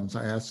 sometimes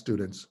I ask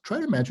students, try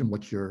to imagine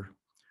what your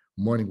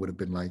morning would have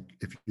been like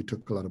if you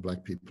took a lot of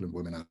Black people and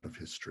women out of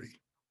history.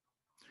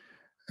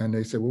 And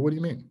they say, well, what do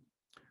you mean?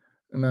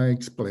 And I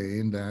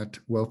explain that,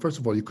 well, first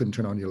of all, you couldn't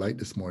turn on your light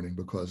this morning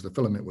because the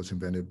filament was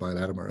invented by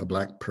Latimer, a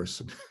Black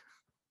person.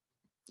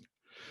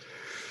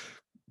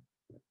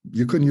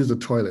 You couldn't use a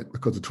toilet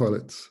because the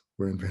toilets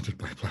were invented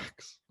by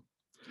Blacks.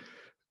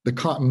 The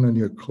cotton on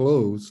your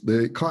clothes,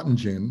 the cotton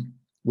gin,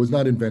 was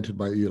not invented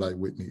by Eli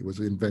Whitney. It was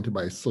invented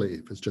by a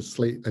slave. It's just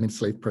an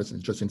enslaved person.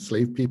 It's just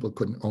enslaved people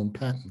couldn't own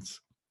patents.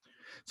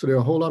 So there are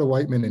a whole lot of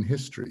white men in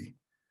history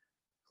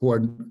who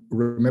are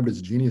remembered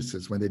as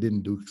geniuses when they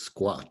didn't do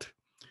squat.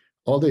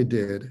 All they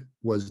did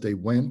was they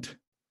went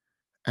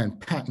and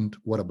patented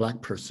what a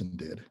Black person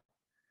did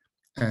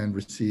and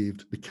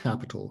received the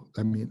capital,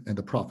 and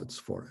the profits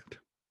for it.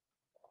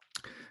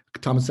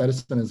 Thomas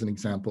Edison, as an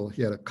example,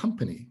 he had a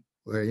company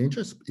where he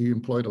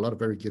employed a lot of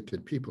very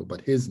gifted people,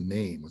 but his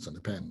name was on the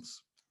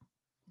pens,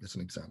 as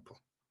an example.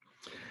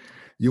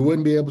 You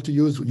and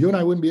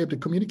I wouldn't be able to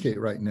communicate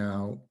right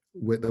now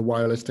with the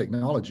wireless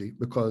technology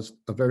because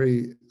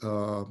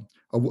a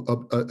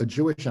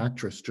Jewish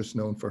actress just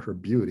known for her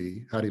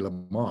beauty, Hedy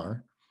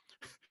Lamarr,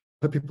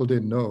 people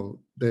didn't know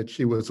that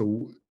she was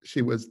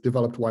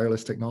developed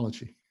wireless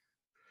technology.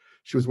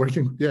 She was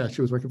working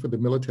for the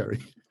military.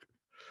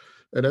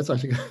 And that's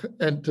actually,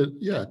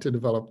 to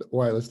develop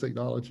wireless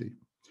technology.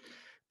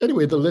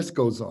 Anyway, the list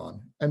goes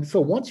on. And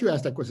so once you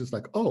ask that question, it's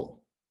like, oh,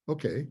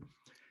 okay.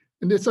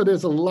 And so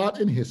there's a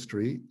lot in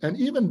history, and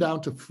even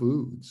down to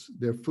foods.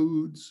 There are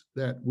foods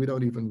that we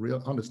don't even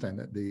understand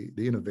that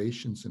the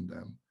innovations in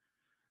them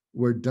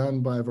were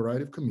done by a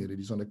variety of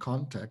communities on a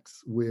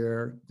context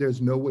where there's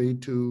no way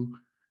to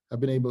have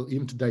been able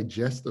even to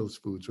digest those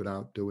foods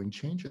without doing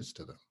changes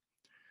to them.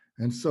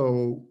 And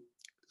so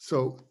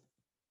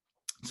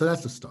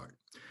that's the start.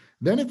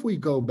 Then if we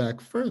go back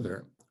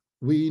further,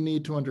 we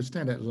need to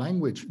understand that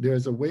language,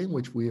 there's a way in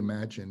which we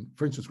imagine,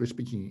 for instance, we're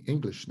speaking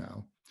English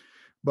now,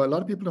 but a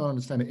lot of people don't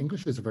understand that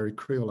English is a very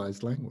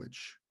creolized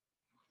language.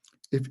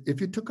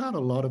 If you took out a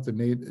lot of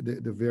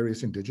the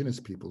various indigenous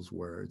people's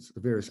words,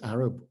 the various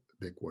Arabic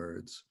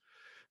words,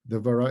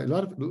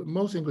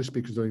 most English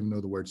speakers don't even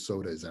know the word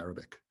soda is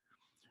Arabic.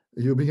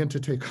 You begin to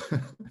take,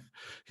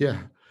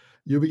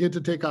 you begin to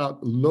take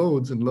out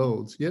loads and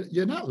loads.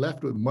 You're not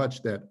left with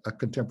much that a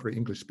contemporary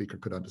English speaker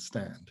could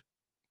understand.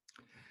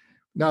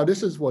 Now,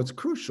 this is what's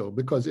crucial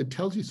because it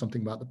tells you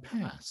something about the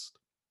past.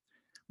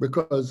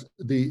 Because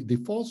the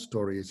false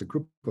story is a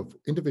group of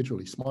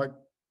individually smart,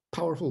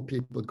 powerful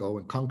people go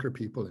and conquer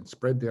people and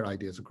spread their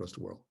ideas across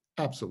the world.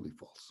 Absolutely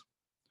false.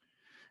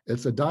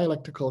 It's a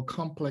dialectical,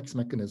 complex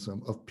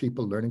mechanism of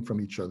people learning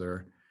from each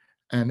other.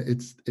 And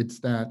it's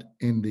that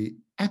in the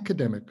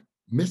academic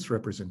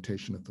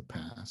misrepresentation of the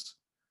past.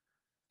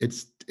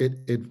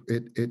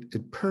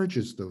 It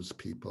purges those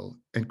people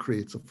and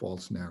creates a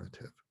false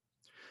narrative.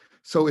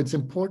 So it's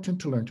important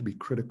to learn to be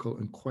critical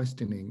and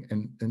questioning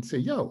and say,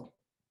 yo,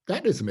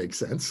 that doesn't make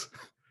sense.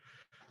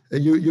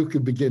 And you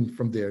could begin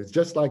from there. It's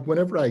just like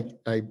whenever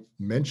I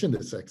mention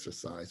this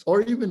exercise,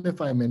 or even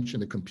if I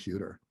mention a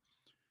computer,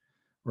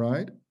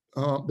 right?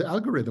 The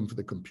algorithm for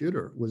the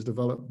computer was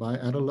developed by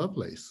Ada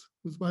Lovelace,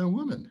 who's by a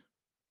woman,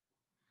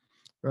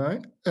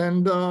 right?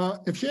 And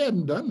if she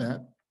hadn't done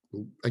that,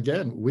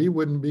 again, we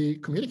wouldn't be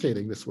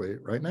communicating this way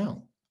right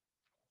now.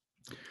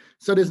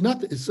 So there's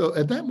nothing, so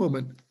at that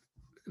moment,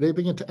 they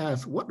begin to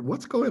ask,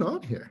 what's going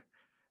on here?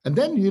 And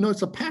then,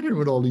 it's a pattern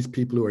with all these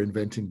people who are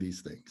inventing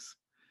these things.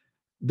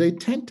 They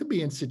tend to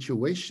be in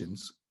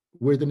situations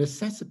where the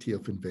necessity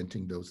of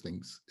inventing those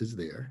things is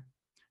there.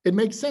 It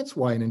makes sense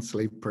why an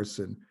enslaved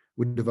person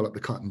would develop the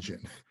cotton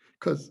gin,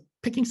 because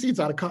picking seeds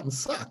out of cotton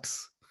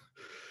sucks.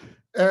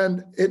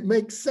 And it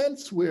makes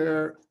sense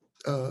where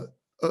a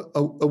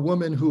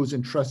woman who is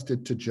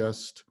entrusted to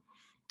just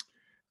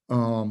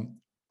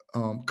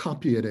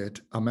copy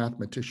edit a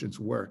mathematician's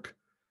work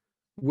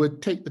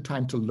would take the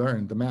time to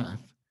learn the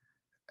math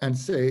and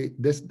say,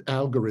 this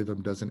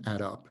algorithm doesn't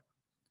add up,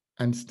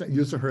 and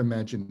use her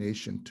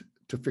imagination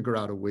to figure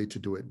out a way to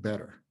do it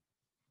better.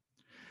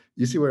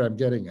 You see where I'm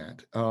getting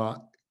at?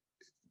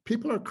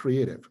 People are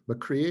creative, but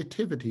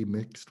creativity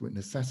mixed with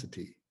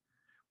necessity,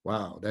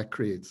 wow,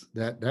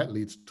 that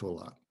leads to a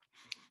lot.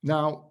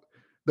 Now,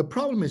 the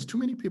problem is too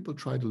many people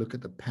try to look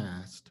at the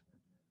past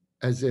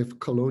as if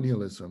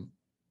colonialism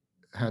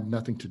had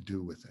nothing to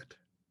do with it.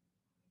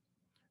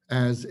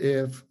 As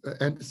if,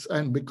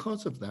 and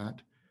because of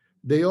that,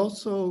 they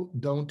also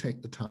don't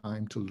take the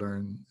time to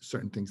learn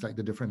certain things like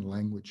the different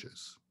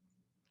languages.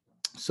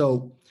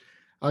 So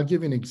I'll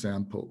give you an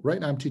example.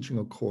 Right now I'm teaching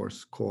a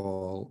course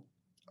called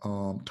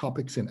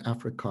Topics in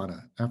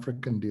Africana,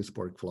 African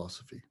Diasporic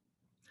Philosophy.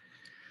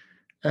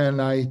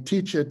 And I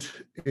teach it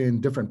in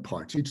different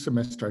parts. Each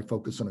semester I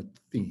focus on a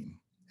theme.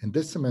 And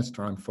this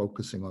semester I'm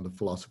focusing on the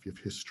philosophy of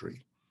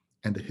history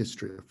and the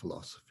history of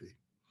philosophy.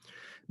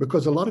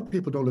 Because a lot of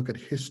people don't look at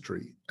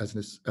history as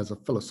a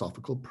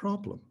philosophical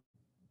problem.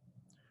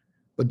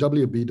 But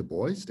W.B. Du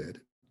Bois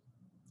did,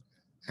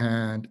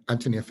 and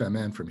Antoine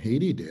Firmin from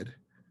Haiti did,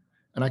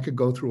 and I could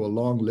go through a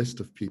long list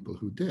of people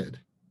who did,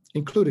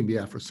 including the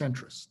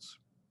Afrocentrists.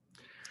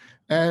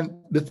 And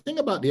the thing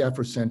about the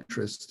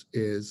Afrocentrists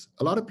is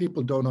a lot of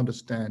people don't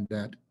understand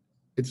that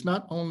it's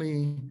not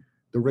only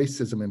the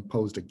racism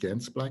imposed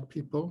against Black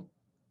people,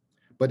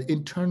 but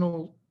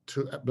internal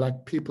to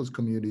Black people's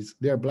communities,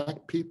 there are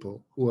Black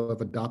people who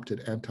have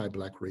adopted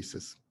anti-Black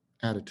racist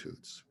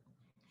attitudes.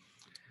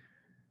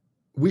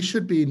 We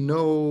should be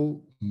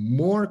no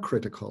more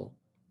critical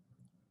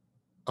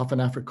of an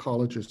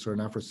Africologist or an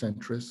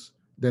Afrocentrist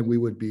than we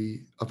would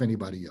be of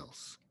anybody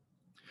else.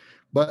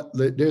 But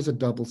there's a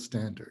double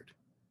standard.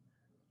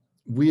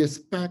 We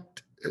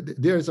expect,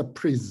 there's a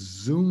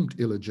presumed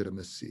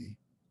illegitimacy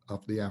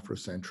of the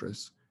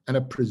Afrocentrist and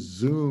a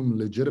presumed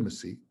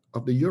legitimacy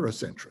of the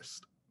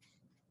Eurocentrist.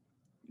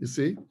 You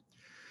see?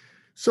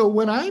 So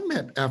when I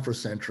met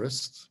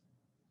Afrocentrists,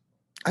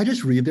 I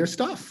just read their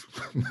stuff.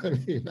 I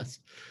mean,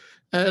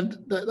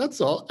 that's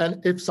all.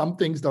 And if some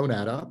things don't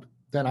add up,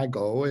 then I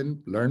go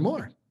and learn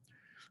more.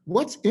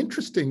 What's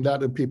interesting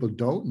that people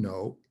don't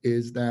know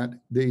is that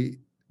the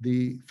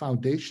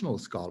foundational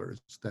scholars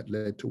that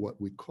led to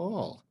what we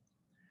call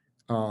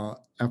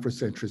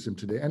Afrocentrism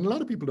today, and a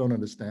lot of people don't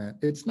understand,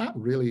 it's not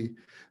really,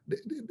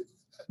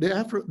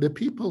 the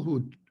people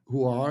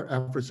who are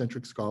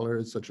Afrocentric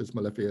scholars, such as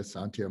Molefi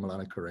Asante,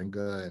 Maulana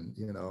Karenga, and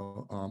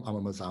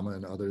Amma Mazama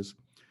and others,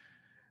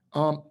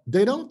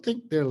 they don't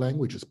think their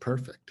language is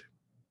perfect.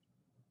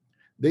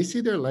 They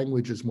see their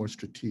language as more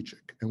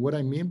strategic. And what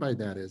I mean by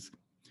that is,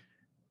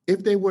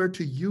 if they were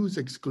to use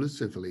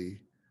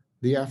exclusively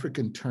the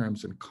African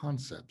terms and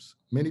concepts,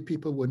 many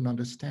people wouldn't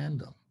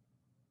understand them.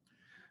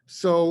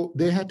 So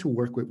they had to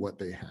work with what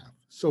they have.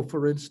 So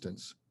for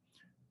instance,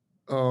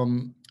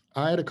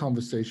 I had a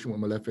conversation with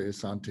Molefi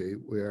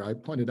Asante where I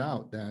pointed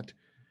out that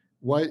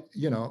when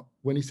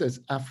he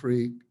says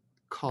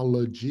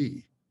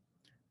Africology,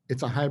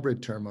 it's a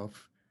hybrid term of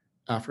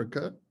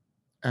Africa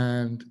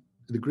and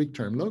the Greek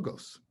term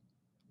logos.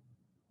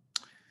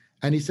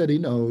 And he said he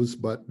knows,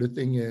 but the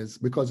thing is,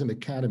 because in the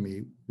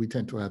academy, we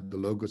tend to have the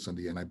logos on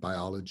the end, like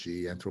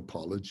biology,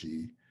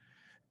 anthropology,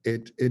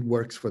 it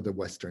works for the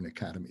Western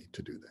academy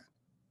to do that.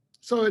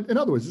 So in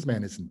other words, this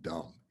man isn't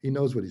dumb. He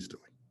knows what he's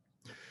doing.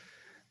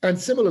 And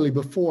similarly,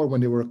 before,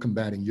 when they were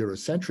combating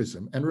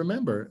Eurocentrism, and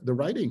remember, the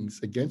writings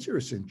against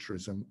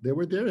Eurocentrism, they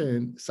were there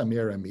in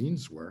Samir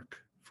Amin's work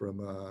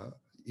from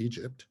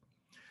Egypt.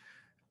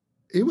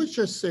 He was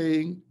just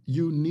saying,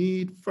 you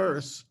need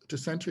first to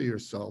center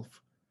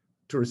yourself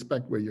to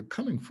respect where you're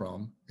coming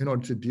from in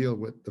order to deal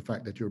with the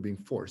fact that you're being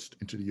forced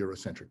into the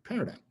Eurocentric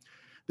paradigm.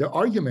 Their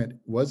argument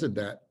wasn't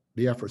that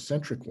the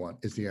Afrocentric one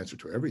is the answer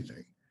to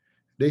everything.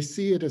 They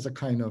see it as a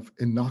kind of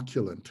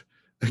inoculant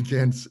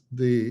against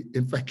the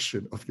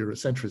infection of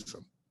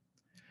Eurocentrism.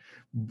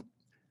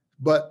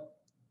 But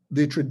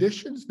the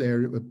traditions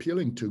they're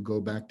appealing to go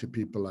back to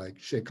people like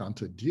Cheikh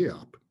Anta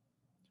Diop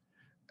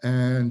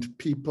and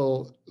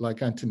people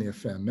like Antonia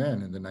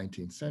Firmin in the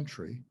 19th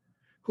century,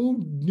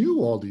 who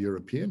knew all the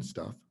European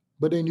stuff,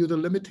 but they knew the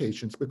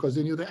limitations because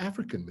they knew the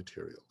African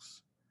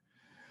materials.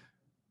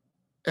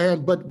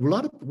 But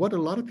what a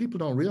lot of people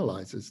don't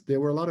realize is there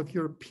were a lot of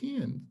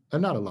European,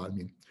 not a lot, I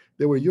mean,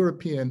 there were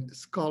European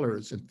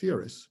scholars and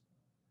theorists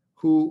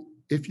who,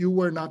 if you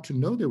were not to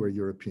know they were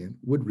European,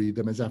 would read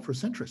them as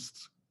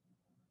Afrocentrists.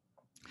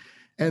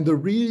 And the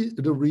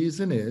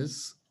reason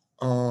is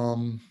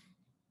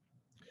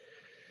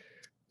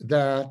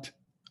that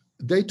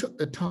they took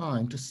the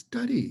time to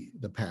study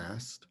the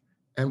past,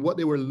 and what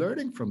they were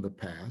learning from the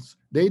past,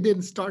 they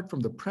didn't start from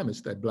the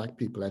premise that Black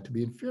people had to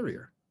be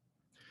inferior.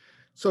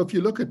 So if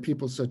you look at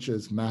people such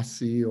as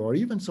Massey or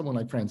even someone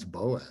like Franz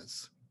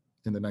Boas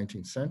in the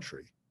 19th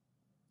century,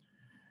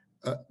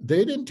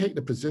 they didn't take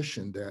the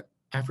position that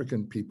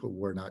African people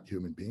were not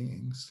human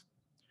beings.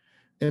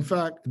 In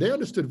fact, they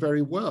understood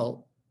very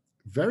well,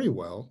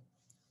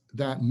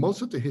 that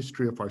most of the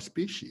history of our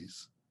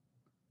species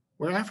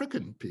were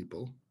African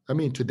people. I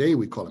mean, today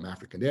we call them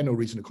African. They had no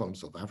reason to call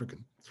themselves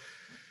African.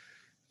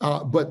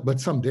 But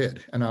some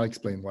did, and I'll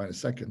explain why in a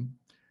second.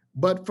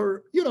 But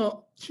for,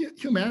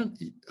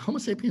 Homo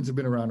sapiens have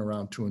been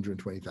around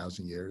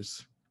 220,000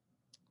 years.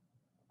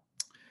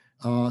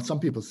 Some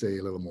people say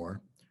a little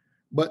more.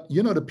 But,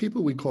 the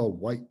people we call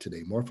white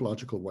today,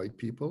 morphological white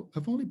people,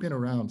 have only been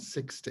around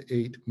 6 to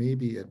 8,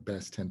 maybe at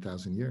best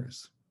 10,000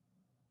 years.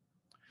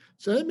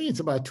 So that means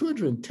about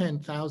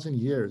 210,000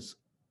 years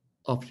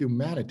of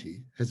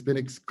humanity has been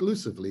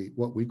exclusively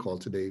what we call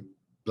today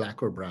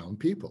Black or brown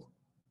people.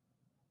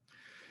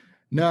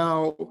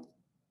 Now,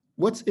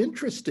 what's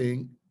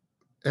interesting,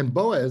 and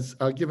Boas,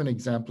 I'll give an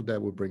example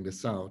that will bring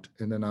this out,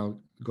 and then I'll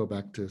go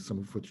back to some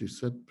of what you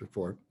said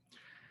before.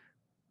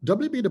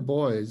 W.B. Du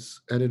Bois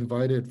had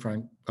invited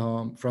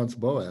Franz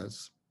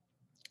Boas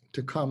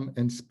to come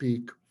and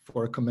speak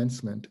for a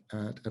commencement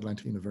at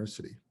Atlanta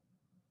University.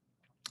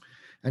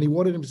 And he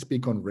wanted him to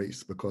speak on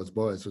race because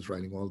Boas was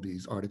writing all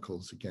these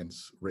articles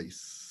against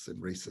race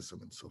and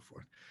racism and so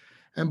forth.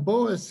 And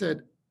Boas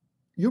said,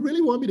 "You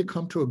really want me to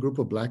come to a group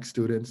of Black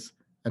students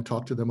and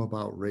talk to them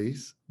about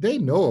race? They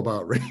know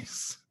about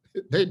race.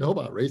 They know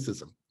about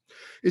racism."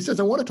 He says,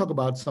 "I want to talk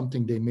about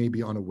something they may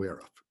be unaware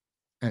of."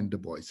 And Du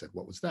Bois said,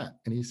 "What was that?"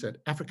 And he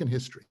said, "African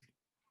history."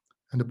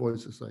 And Du Bois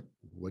is like,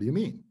 "What do you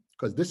mean?"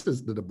 Because this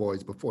is the Du Bois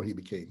before he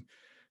became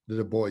the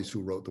Du Bois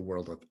who wrote The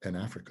World in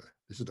Africa.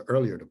 This is the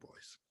earlier Du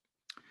Bois.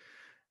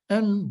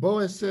 And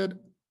Boas said,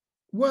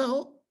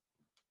 "Well,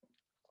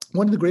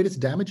 one of the greatest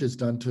damages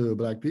done to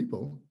Black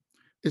people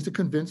is to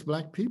convince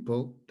Black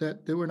people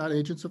that they were not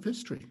agents of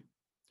history.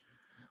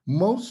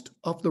 Most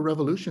of the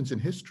revolutions in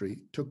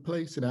history took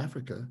place in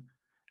Africa,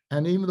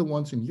 and even the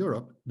ones in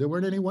Europe, there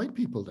weren't any white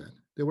people then.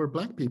 There were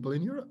Black people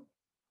in Europe.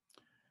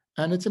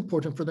 And it's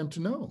important for them to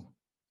know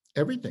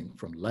everything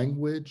from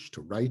language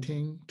to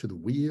writing to the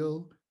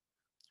wheel,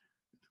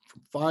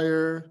 from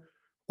fire,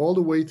 all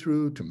the way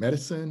through to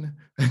medicine."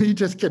 And he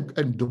just kept,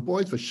 and Du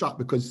Bois was shocked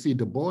because, see,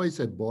 Du Bois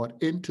had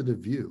bought into the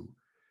view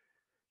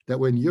that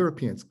when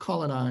Europeans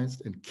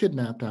colonized and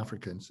kidnapped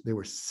Africans, they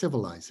were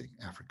civilizing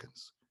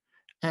Africans.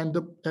 And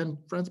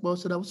Franz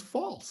Boas said that was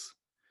false.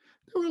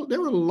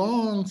 There were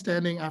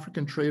long-standing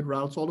African trade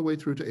routes all the way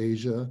through to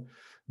Asia.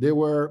 There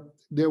were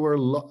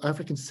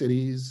African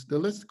cities. The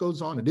list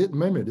goes on.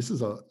 Remember, this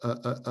is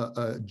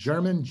a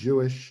German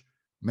Jewish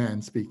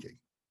man speaking,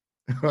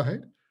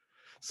 right?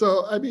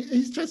 So, I mean,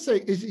 he's just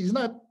saying,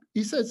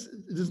 he says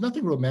there's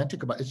nothing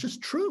romantic about it. It's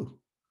just true.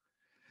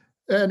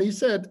 And he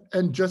said,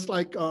 and just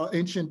like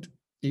ancient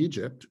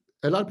Egypt,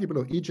 a lot of people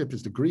know Egypt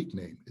is the Greek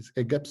name. It's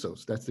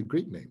Aegyptos, that's the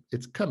Greek name.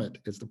 It's Kemet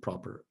is the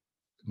proper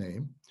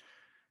name.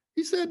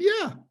 He said,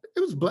 yeah, it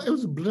was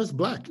just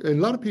Black. And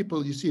a lot of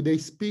people, you see, they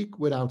speak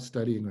without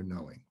studying or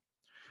knowing.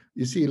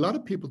 You see, a lot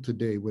of people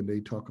today, when they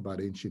talk about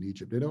ancient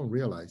Egypt, they don't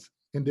realize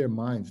in their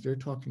minds, they're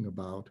talking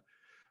about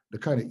the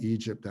kind of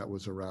Egypt that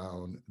was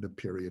around the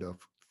period of,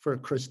 for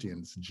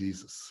Christians,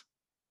 Jesus.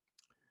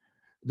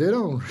 They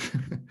don't,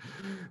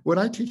 when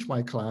I teach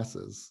my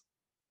classes,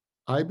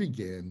 I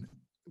begin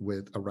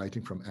with a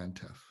writing from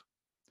Antef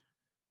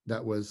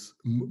that was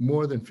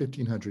more than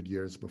 1,500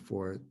 years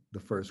before the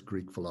first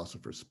Greek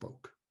philosopher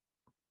spoke.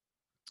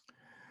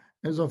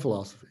 It was on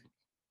philosophy.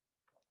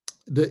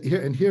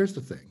 And here's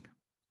the thing.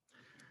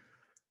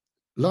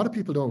 A lot of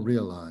people don't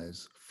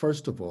realize,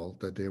 first of all,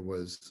 that there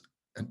was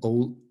an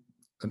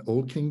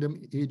old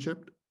kingdom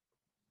Egypt,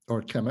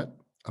 or Kemet,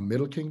 a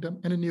middle kingdom,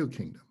 and a new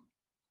kingdom.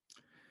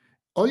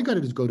 All you got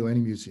to do is go to any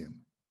museum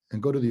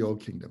and go to the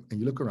old kingdom, and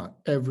you look around,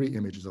 every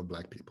image is of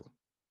Black people.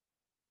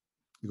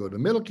 You go to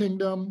the middle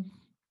kingdom,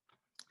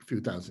 a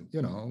few thousand,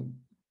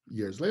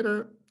 years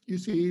later, you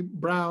see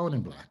brown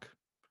and Black.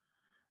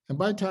 And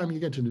by the time you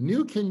get to the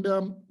new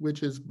kingdom,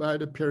 which is by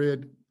the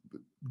period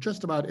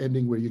just about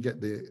ending where you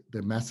get the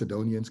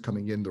Macedonians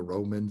coming in, the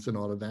Romans and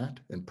all of that,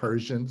 and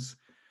Persians,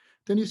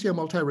 then you see a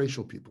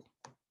multiracial people.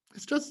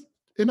 It's just,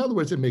 in other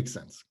words, it makes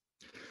sense.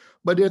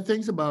 But there are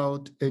things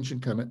about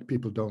ancient Kemet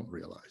people don't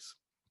realize.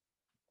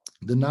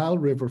 The Nile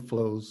River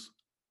flows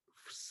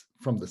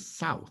from the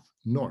south,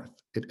 north.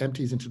 It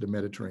empties into the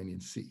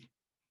Mediterranean Sea.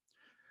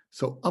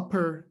 So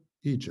Upper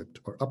Egypt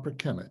or Upper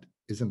Kemet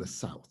is in the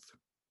south,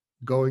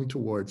 going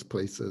towards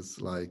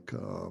places like,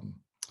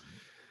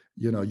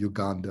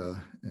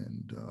 Uganda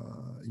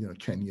and,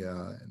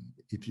 Kenya and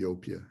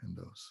Ethiopia and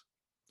those.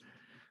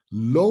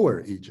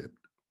 Lower Egypt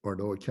or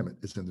Lower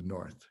Kemet is in the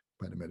north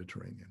by the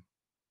Mediterranean.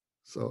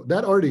 So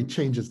that already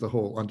changes the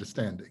whole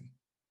understanding.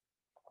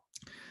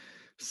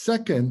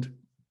 Second,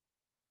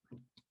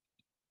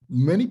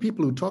 many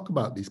people who talk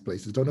about these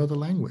places don't know the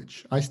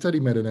language. I study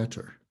Medu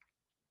Neter.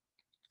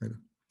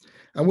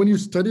 And when you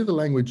study the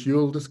language,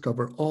 you'll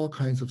discover all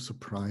kinds of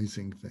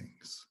surprising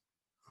things,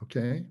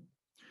 okay?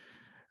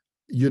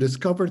 You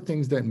discover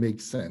things that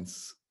make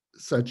sense,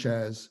 such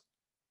as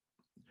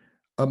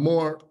a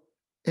more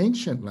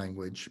ancient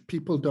language,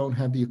 people don't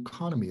have the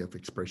economy of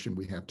expression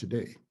we have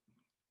today.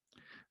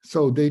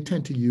 So they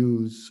tend to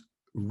use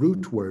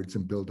root words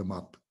and build them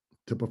up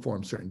to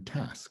perform certain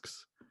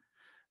tasks.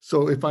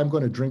 So if I'm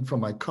going to drink from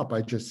my cup,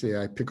 I just say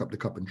I pick up the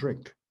cup and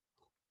drink.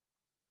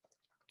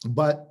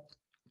 But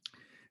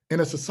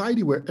in a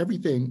society where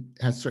everything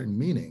has certain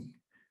meaning,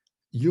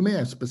 you may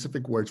have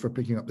specific words for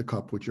picking up the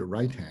cup with your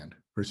right hand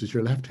versus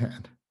your left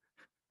hand.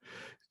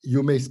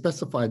 You may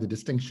specify the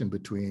distinction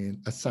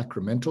between a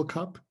sacramental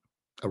cup,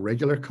 a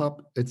regular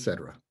cup,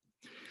 etc.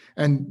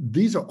 And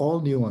these are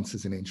all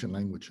nuances in ancient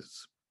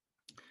languages.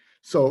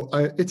 So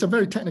it's a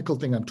very technical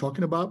thing I'm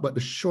talking about, but the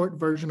short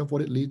version of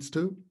what it leads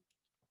to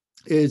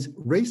is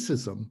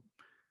racism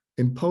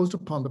imposed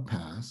upon the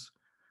past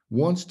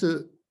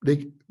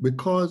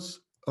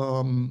because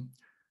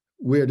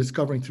we're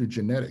discovering through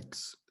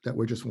genetics that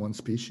we're just one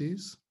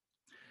species.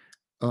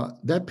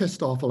 That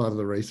pissed off a lot of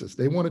the racists.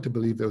 They wanted to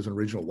believe there was an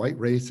original white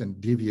race and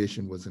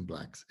deviation was in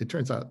blacks. It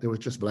turns out there was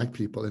just black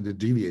people and the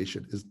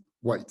deviation is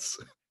whites.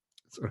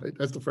 That's right.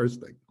 That's the first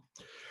thing.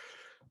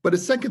 But the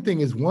second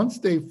thing is once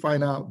they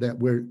find out that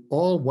where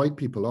all white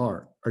people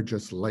are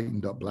just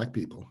lightened up black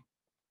people,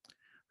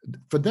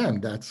 for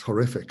them, that's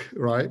horrific,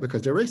 right?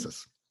 Because they're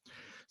racist.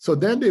 So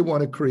then they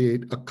want to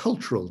create a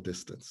cultural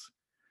distance.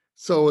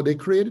 So they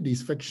created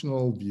these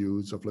fictional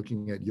views of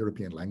looking at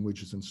European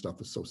languages and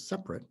stuff as so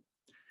separate.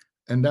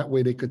 And that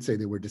way they could say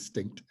they were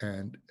distinct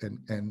and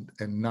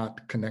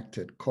not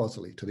connected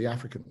causally to the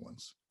African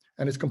ones.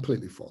 And it's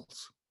completely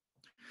false.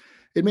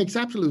 It makes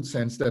absolute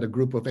sense that a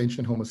group of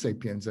ancient Homo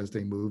sapiens, as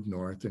they moved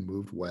north and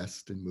moved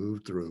west and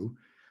moved through,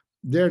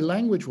 their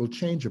language will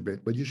change a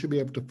bit, but you should be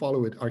able to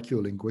follow it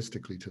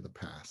archaeolinguistically to the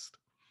past.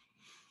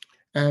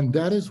 And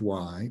that is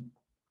why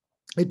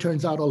it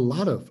turns out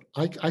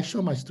I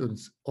show my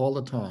students all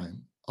the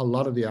time, a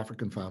lot of the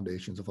African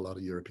foundations of a lot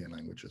of European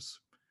languages.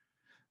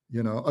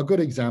 A good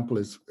example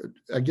is,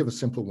 I give a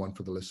simple one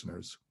for the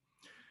listeners.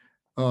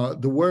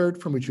 The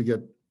word from which you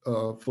get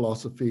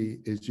philosophy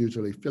is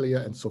usually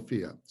philia and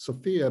sophia.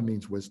 Sophia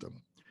means wisdom.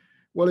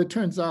 Well, it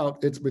turns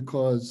out it's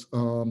because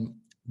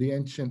the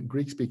ancient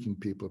Greek-speaking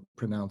people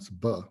pronounce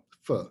b,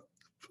 f,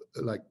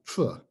 like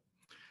f.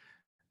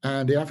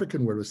 And the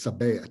African word was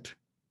sabaeat,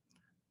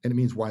 and it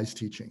means wise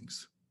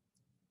teachings.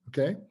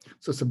 Okay?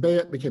 So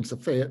sabaeat became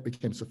Safeat,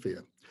 became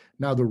Sophia.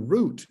 Now the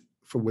root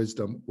for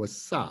wisdom was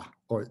sa,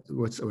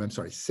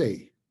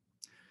 say,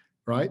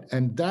 right?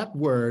 And that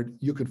word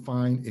you could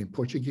find in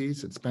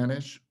Portuguese and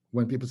Spanish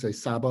when people say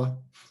saba.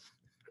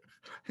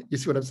 You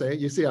see what I'm saying?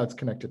 You see how it's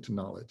connected to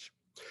knowledge.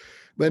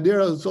 But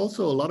there is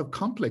also a lot of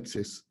complex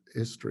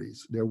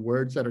histories. There are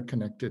words that are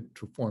connected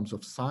to forms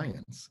of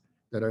science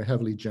that are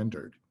heavily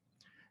gendered.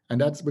 And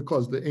that's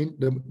because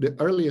the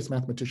earliest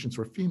mathematicians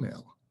were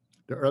female.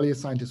 The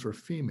earliest scientists were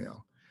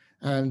female.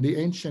 And the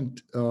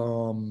ancient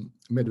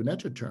Medu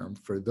Neter term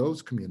for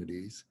those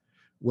communities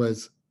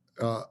was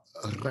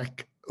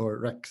rek or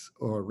rex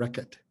or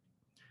reket.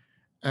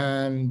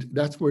 And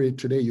that's where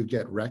today you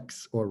get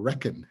rex or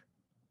reckon.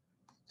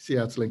 See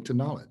how it's linked to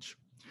knowledge.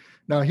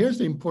 Now, here's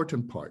the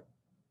important part.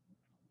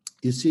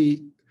 You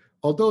see,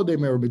 although they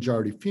were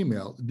majority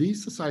female,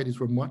 these societies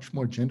were much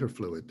more gender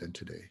fluid than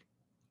today.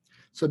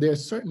 So there are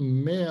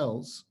certain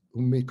males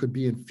who could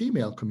be in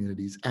female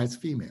communities as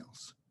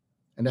females.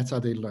 And that's how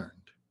they learned.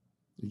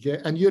 Okay?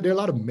 And there are a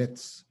lot of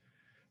myths.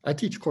 I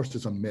teach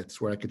courses on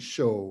myths where I could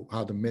show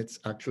how the myths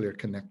actually are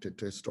connected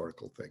to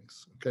historical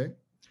things, okay?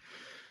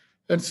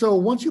 And so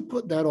once you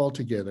put that all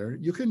together,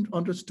 you can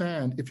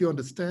understand, if you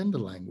understand the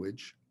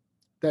language,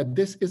 that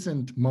this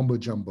isn't mumbo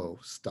jumbo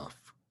stuff.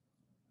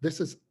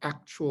 This is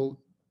actual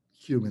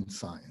human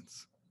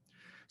science.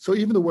 So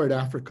even the word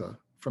Africa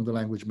from the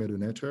language Medu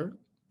Neter,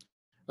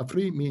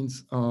 Afri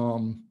means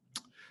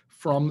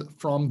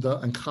from the,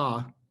 and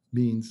Kha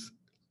means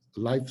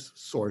life's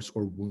source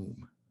or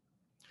womb.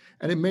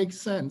 And it makes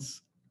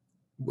sense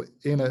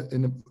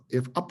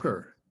if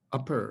upper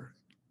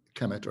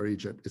Kemet or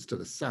Egypt is to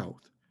the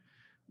south,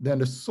 then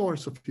the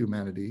source of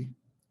humanity,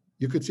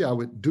 you could see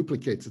how it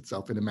duplicates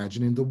itself in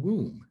imagining the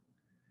womb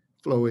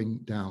flowing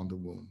down the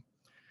womb.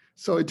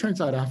 So it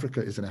turns out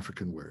Africa is an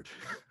African word.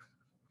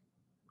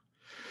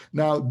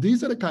 Now,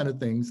 these are the kind of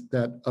things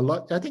that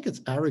I think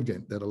it's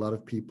arrogant that a lot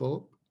of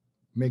people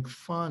make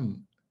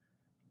fun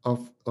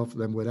of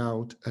them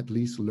without at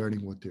least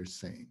learning what they're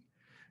saying.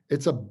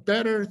 It's a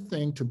better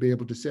thing to be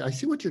able to say, I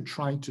see what you're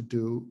trying to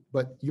do,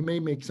 but you may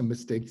make some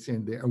mistakes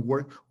in there and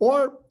work,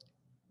 or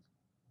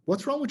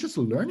what's wrong with just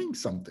learning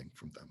something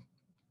from them?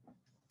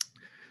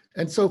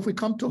 And so if we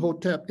come to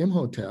Hotep,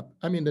 Imhotep,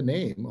 I mean, the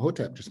name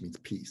Hotep just means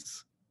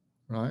peace,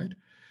 right?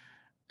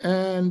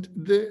 And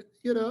the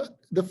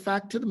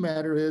fact of the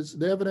matter is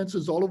the evidence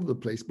is all over the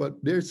place,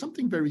 but there's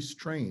something very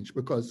strange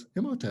because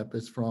Imhotep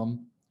is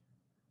from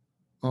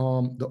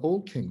the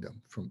Old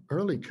Kingdom, from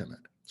early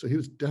Kemet. So he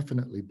was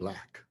definitely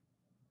Black.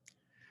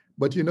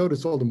 But you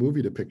notice all the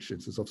movie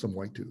depictions is of some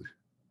white dude,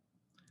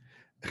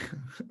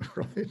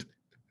 right?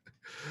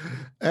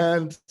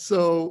 And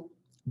so,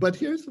 but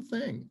here's the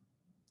thing.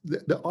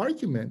 The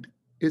argument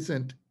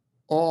isn't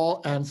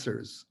all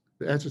answers.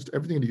 The answers to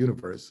everything in the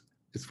universe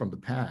is from the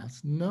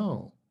past.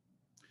 No.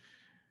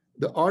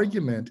 The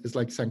argument is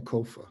like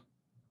Sankofa.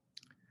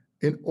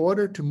 In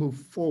order to move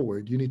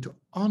forward, you need to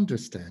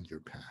understand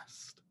your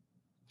past.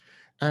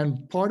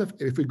 And part of,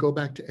 if we go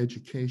back to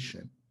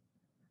education,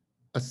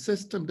 a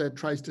system that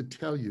tries to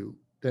tell you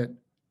that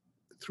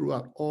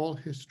throughout all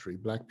history,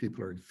 Black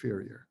people are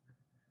inferior,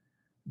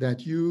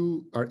 that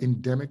you are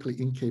endemically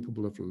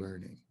incapable of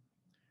learning.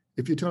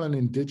 If you tell an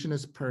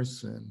indigenous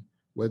person,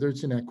 whether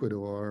it's in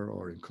Ecuador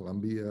or in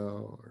Colombia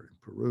or in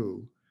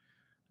Peru,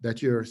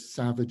 that you're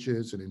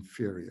savages and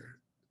inferior,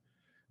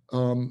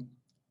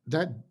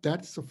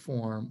 that's a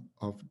form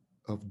of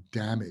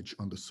damage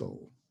on the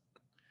soul.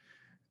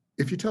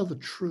 If you tell the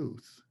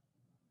truth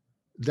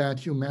that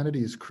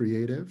humanity is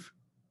creative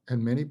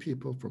and many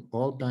people from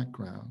all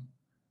backgrounds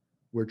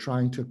were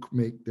trying to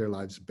make their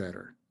lives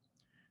better,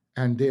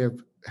 and they have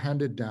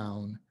handed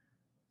down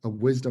a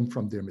wisdom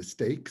from their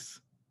mistakes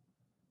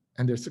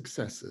and their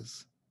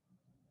successes,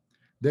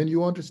 then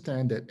you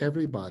understand that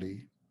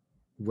everybody,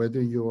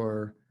 whether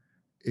you're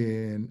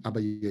in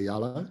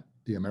Abayala,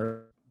 the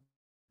American,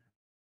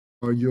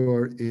 or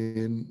you're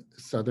in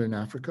Southern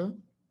Africa,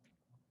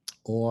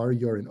 or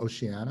you're in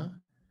Oceania,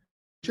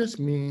 it just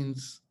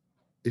means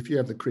if you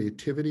have the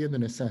creativity and the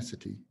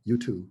necessity, you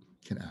too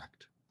can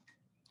act.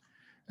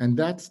 And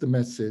that's the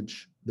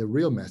message, the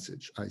real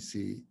message I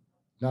see,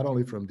 not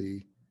only from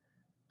the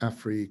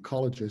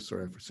Afro-ecologists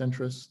or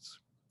Afrocentrists,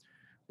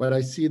 but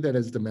I see that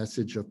as the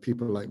message of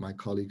people like my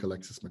colleague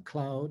Alexis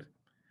McLeod,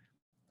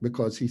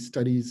 because he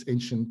studies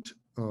ancient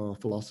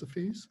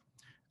philosophies,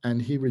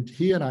 and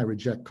he and I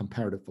reject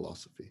comparative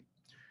philosophy,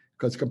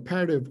 because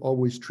comparative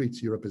always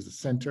treats Europe as the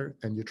center,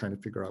 and you're trying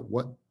to figure out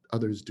what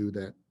others do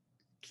that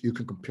you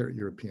can compare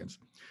Europeans.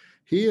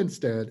 He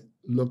instead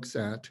looks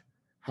at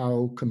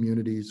how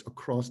communities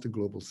across the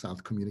global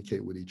South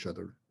communicate with each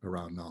other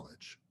around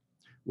knowledge,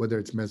 whether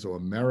it's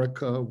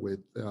Mesoamerica with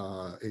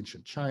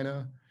ancient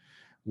China,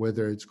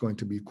 whether it's going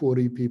to be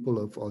Kori people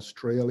of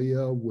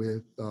Australia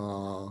with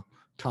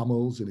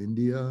Tamils in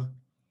India,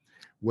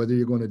 whether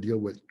you're going to deal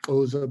with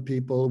Xhosa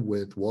people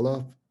with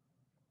Wolof,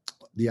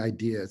 the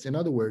ideas. In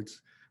other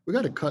words, we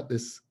got to cut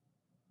this,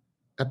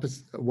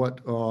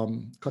 what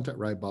Content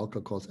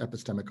Balka calls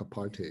epistemic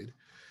apartheid.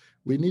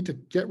 We need to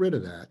get rid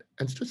of that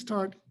and just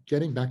start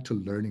getting back to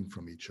learning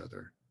from each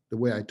other, the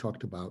way I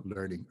talked about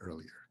learning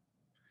earlier.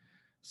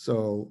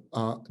 So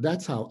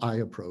that's how I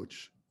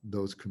approach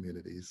those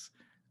communities.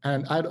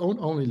 And I don't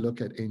only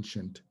look at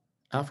ancient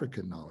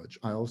African knowledge,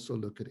 I also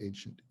look at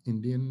ancient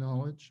Indian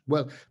knowledge.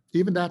 Well,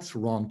 even that's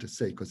wrong to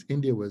say, because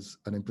India was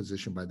an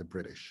imposition by the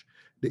British.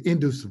 The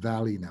Indus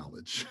Valley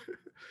knowledge.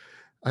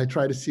 I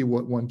try to see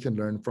what one can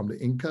learn from the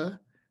Inca,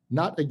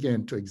 not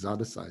again to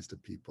exoticize the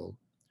people,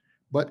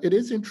 but it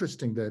is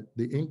interesting that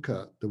the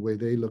Inca, the way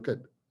they look at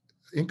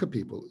Inca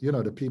people,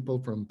 the people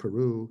from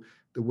Peru,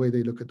 the way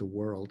they look at the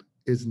world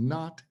is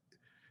not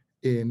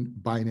in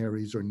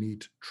binaries or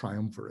neat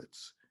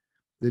triumvirates.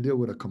 They deal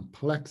with a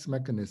complex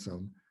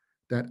mechanism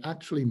that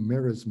actually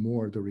mirrors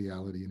more the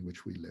reality in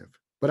which we live.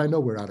 But I know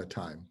we're out of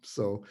time.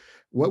 So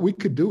what we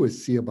could do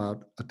is see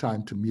about a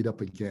time to meet up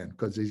again,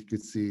 because you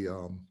could see,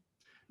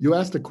 you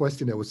asked a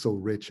question that was so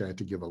rich, I had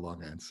to give a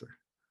long answer.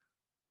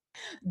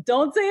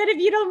 Don't say it if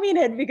you don't mean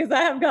it, because I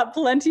have got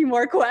plenty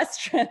more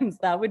questions.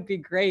 That would be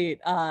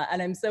great.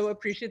 And I'm so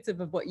appreciative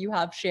of what you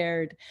have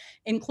shared.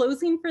 In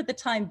closing, for the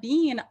time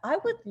being, I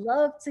would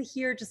love to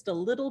hear just a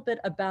little bit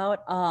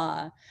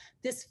about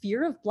this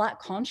Fear of Black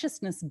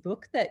Consciousness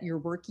book that you're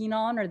working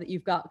on, or that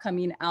you've got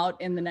coming out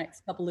in the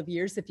next couple of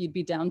years, if you'd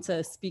be down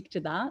to speak to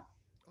that.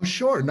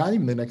 Sure, not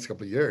even the next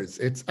couple of years.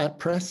 It's at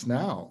press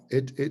now.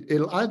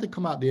 It'll either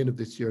come out the end of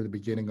this year or the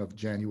beginning of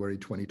January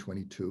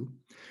 2022.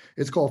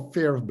 It's called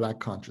Fear of Black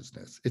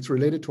Consciousness. It's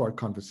related to our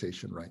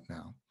conversation right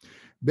now.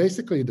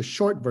 Basically, the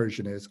short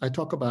version is I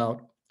talk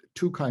about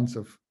two kinds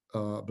of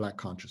Black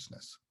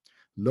consciousness.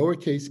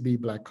 Lowercase b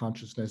Black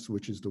consciousness,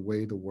 which is the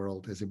way the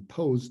world has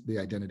imposed the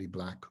identity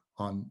Black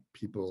on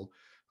people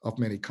of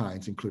many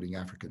kinds, including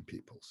African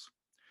peoples.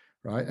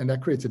 Right? And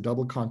that creates a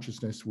double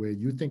consciousness where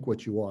you think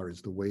what you are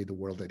is the way the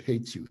world that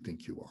hates you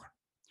think you are.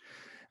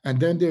 And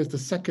then there's the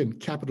second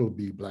capital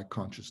B Black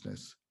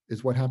consciousness,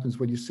 is what happens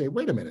when you say,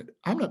 wait a minute,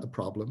 I'm not the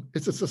problem.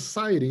 It's a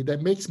society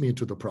that makes me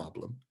into the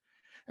problem.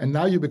 And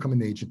now you become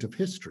an agent of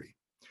history.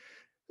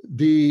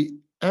 The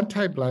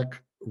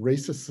anti-Black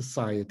racist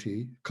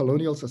society,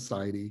 colonial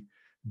society,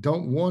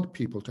 don't want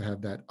people to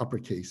have that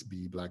uppercase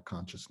B Black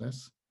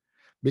consciousness,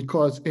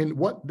 because in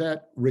what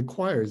that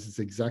requires is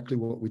exactly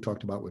what we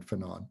talked about with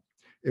Fanon.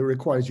 It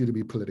requires you to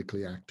be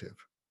politically active.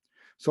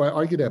 So I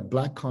argue that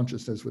Black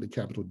consciousness with a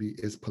capital B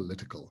is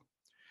political.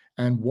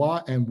 And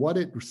what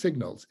it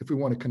signals, if we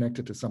want to connect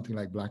it to something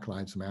like Black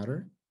Lives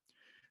Matter,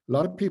 a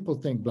lot of people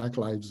think Black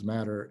Lives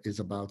Matter is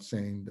about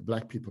saying that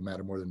Black people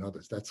matter more than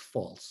others. That's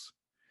false.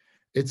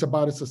 It's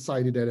about a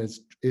society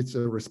it's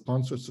a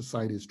responsive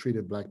society has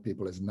treated Black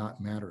people as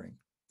not mattering.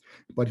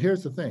 But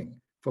here's the thing,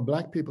 for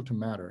Black people to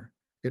matter,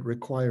 it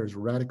requires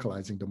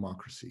radicalizing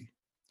democracy.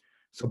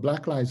 So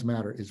Black Lives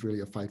Matter is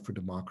really a fight for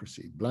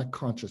democracy. Black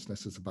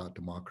consciousness is about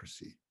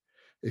democracy.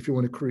 If you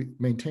want to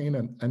maintain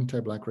an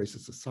anti-Black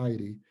racist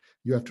society,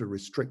 you have to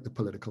restrict the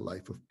political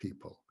life of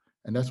people.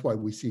 And that's why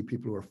we see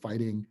people who are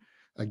fighting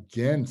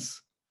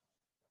against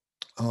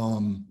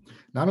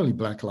not only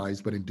Black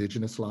lives, but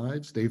Indigenous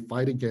lives. They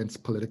fight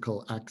against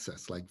political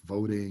access, like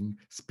voting,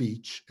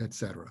 speech,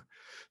 etc.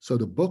 So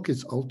the book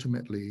is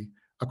ultimately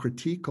a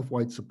critique of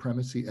white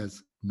supremacy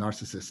as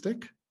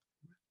narcissistic,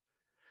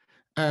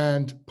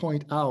 and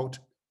point out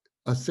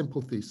a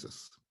simple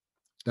thesis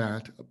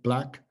that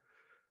Black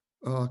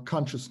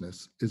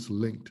consciousness is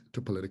linked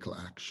to political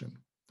action.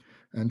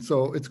 And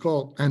so it's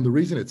called, and the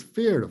reason it's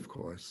feared, of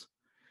course,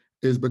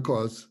 is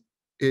because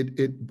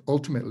it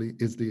ultimately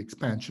is the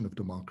expansion of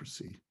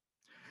democracy.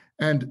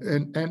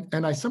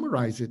 And I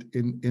summarize it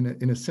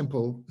in a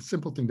simple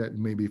thing that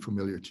may be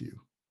familiar to you.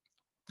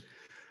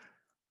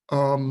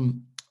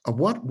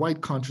 What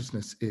white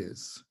consciousness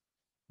is,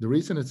 the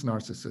reason it's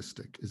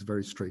narcissistic is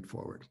very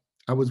straightforward.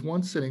 I was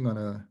once sitting on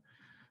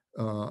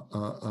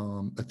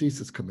a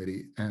thesis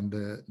committee, and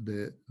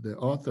the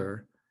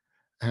author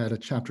had a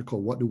chapter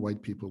called "What Do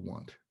White People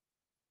Want?"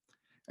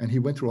 And he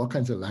went through all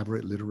kinds of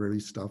elaborate literary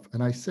stuff.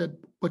 And I said,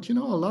 but a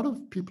lot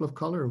of people of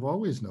color have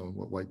always known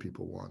what white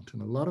people want.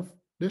 And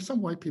there's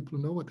some white people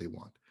who know what they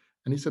want.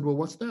 And he said, well,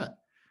 what's that?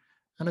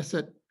 And I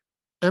said,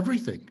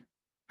 everything.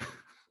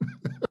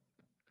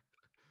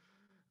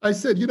 I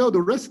said,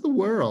 the rest of the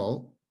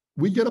world,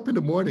 we get up in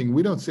the morning,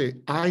 we don't say,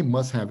 I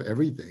must have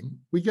everything.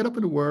 We get up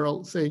in the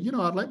world saying,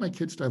 I'd like my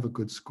kids to have a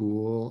good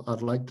school.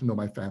 I'd like to know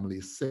my family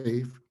is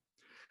safe.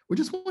 We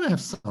just want to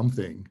have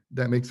something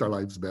that makes our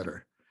lives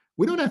better.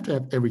 We don't have to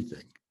have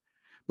everything,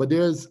 but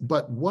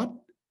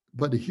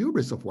the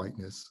hubris of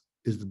whiteness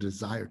is the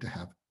desire to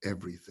have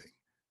everything,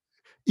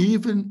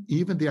 even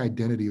the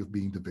identity of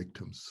being the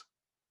victims.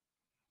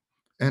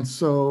 And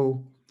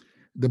so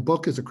the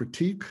book is a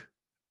critique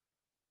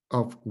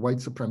of white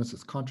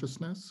supremacist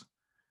consciousness,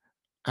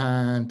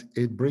 and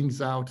it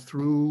brings out,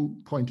 through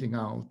pointing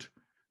out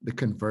the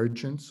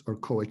convergence or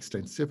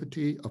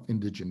coextensivity of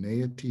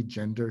indigeneity,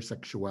 gender,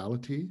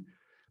 sexuality,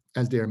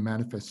 as they are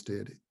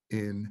manifested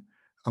in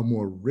a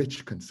more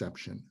rich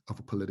conception of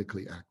a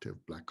politically active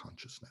Black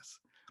consciousness.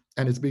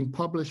 And it's being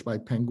published by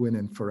Penguin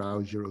and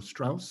Farao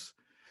Giro-Strauss.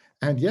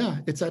 And yeah,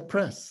 it's at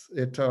press.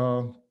 It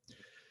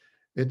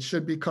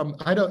should become,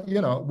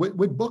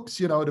 with books,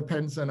 it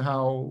depends on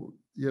how,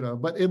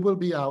 but it will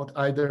be out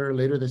either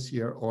later this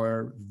year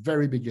or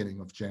very beginning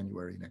of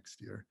January next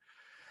year.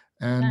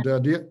 And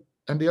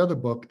the other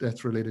book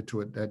that's related to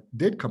it that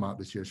did come out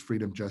this year is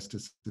Freedom,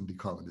 Justice, and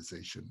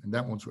Decolonization. And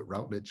that one's with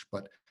Routledge.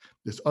 But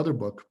this other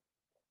book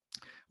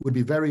would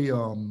be very,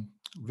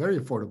 very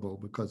affordable,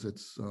 because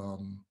it's,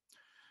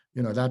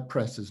 that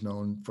press is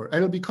known for, and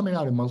it'll be coming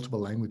out in multiple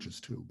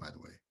languages too, by the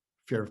way,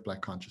 Fear of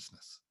Black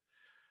Consciousness.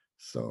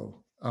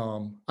 So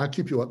I'll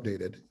keep you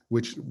updated,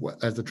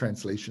 as the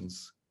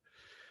translations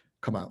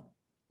come out.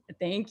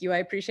 Thank you. I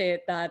appreciate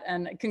that.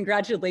 And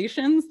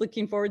congratulations.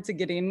 Looking forward to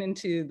getting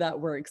into that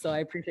work. So I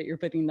appreciate you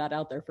putting that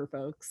out there for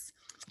folks.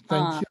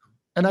 Thank you.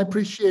 And I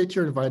appreciate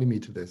your inviting me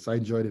to this. I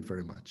enjoyed it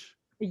very much.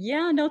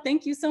 Yeah, no,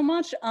 thank you so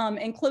much.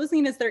 In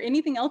closing, is there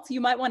anything else you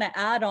might want to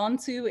add on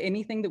to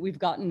anything that we've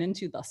gotten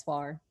into thus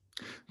far?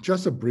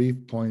 Just a brief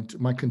point.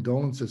 My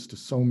condolences to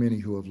so many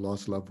who have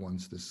lost loved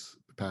ones this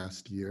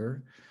past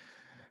year.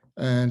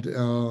 And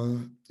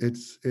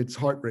it's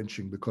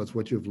heart-wrenching, because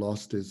what you've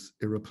lost is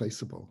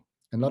irreplaceable.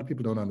 And a lot of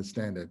people don't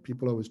understand that.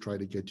 People always try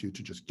to get you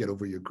to just get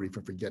over your grief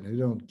and forget, and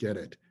they don't get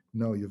it.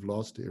 No, you've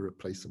lost the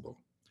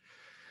irreplaceable.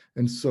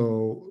 And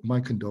so my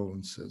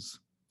condolences.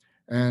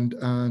 And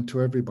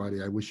to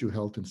everybody, I wish you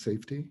health and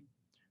safety.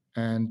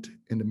 And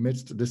in the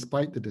midst,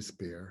 despite the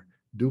despair,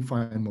 do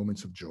find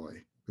moments of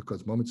joy,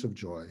 because moments of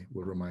joy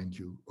will remind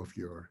you of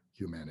your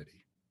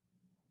humanity.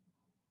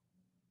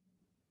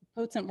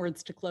 Potent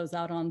words to close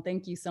out on.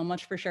 Thank you so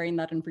much for sharing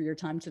that and for your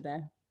time today.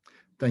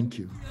 Thank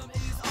you.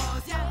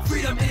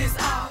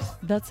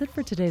 That's it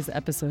for today's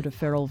episode of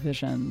Feral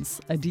Visions,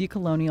 a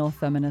decolonial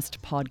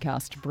feminist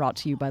podcast brought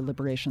to you by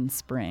Liberation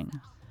Spring.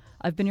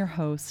 I've been your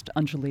host,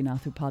 Anjali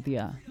Nath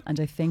Upadhyaya, and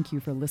I thank you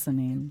for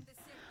listening.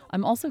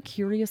 I'm also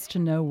curious to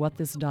know what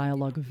this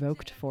dialogue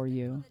evoked for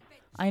you.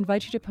 I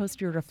invite you to post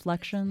your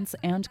reflections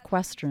and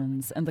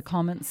questions in the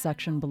comments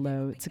section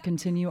below to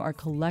continue our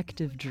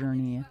collective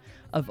journey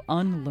of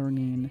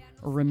unlearning,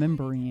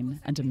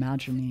 remembering, and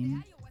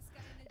imagining.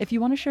 If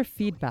you want to share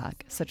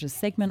feedback, such as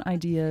segment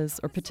ideas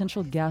or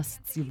potential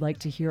guests you'd like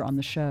to hear on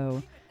the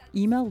show,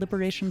 email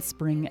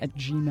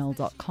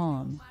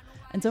liberationspring@gmail.com.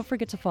 And don't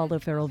forget to follow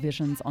Feral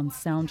Visions on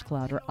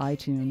SoundCloud or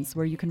iTunes,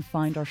 where you can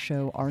find our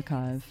show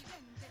archive.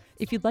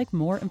 If you'd like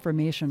more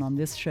information on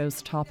this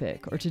show's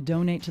topic or to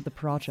donate to the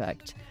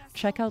project,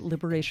 check out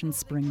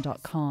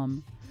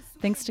liberationspring.com.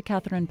 Thanks to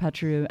Catherine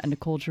Petru and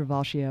Nicole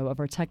Gervasio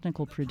of our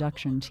technical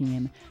production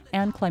team,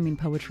 and Climbing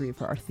Poetry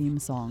for our theme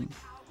song.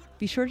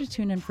 Be sure to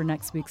tune in for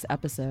next week's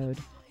episode.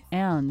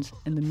 And,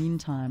 in the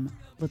meantime,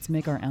 let's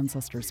make our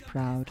ancestors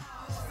proud.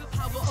 The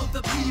power of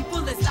the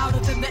people is louder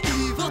than the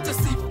evil,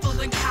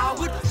 deceitful and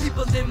coward.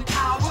 People in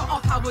power,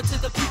 all power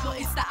to the people.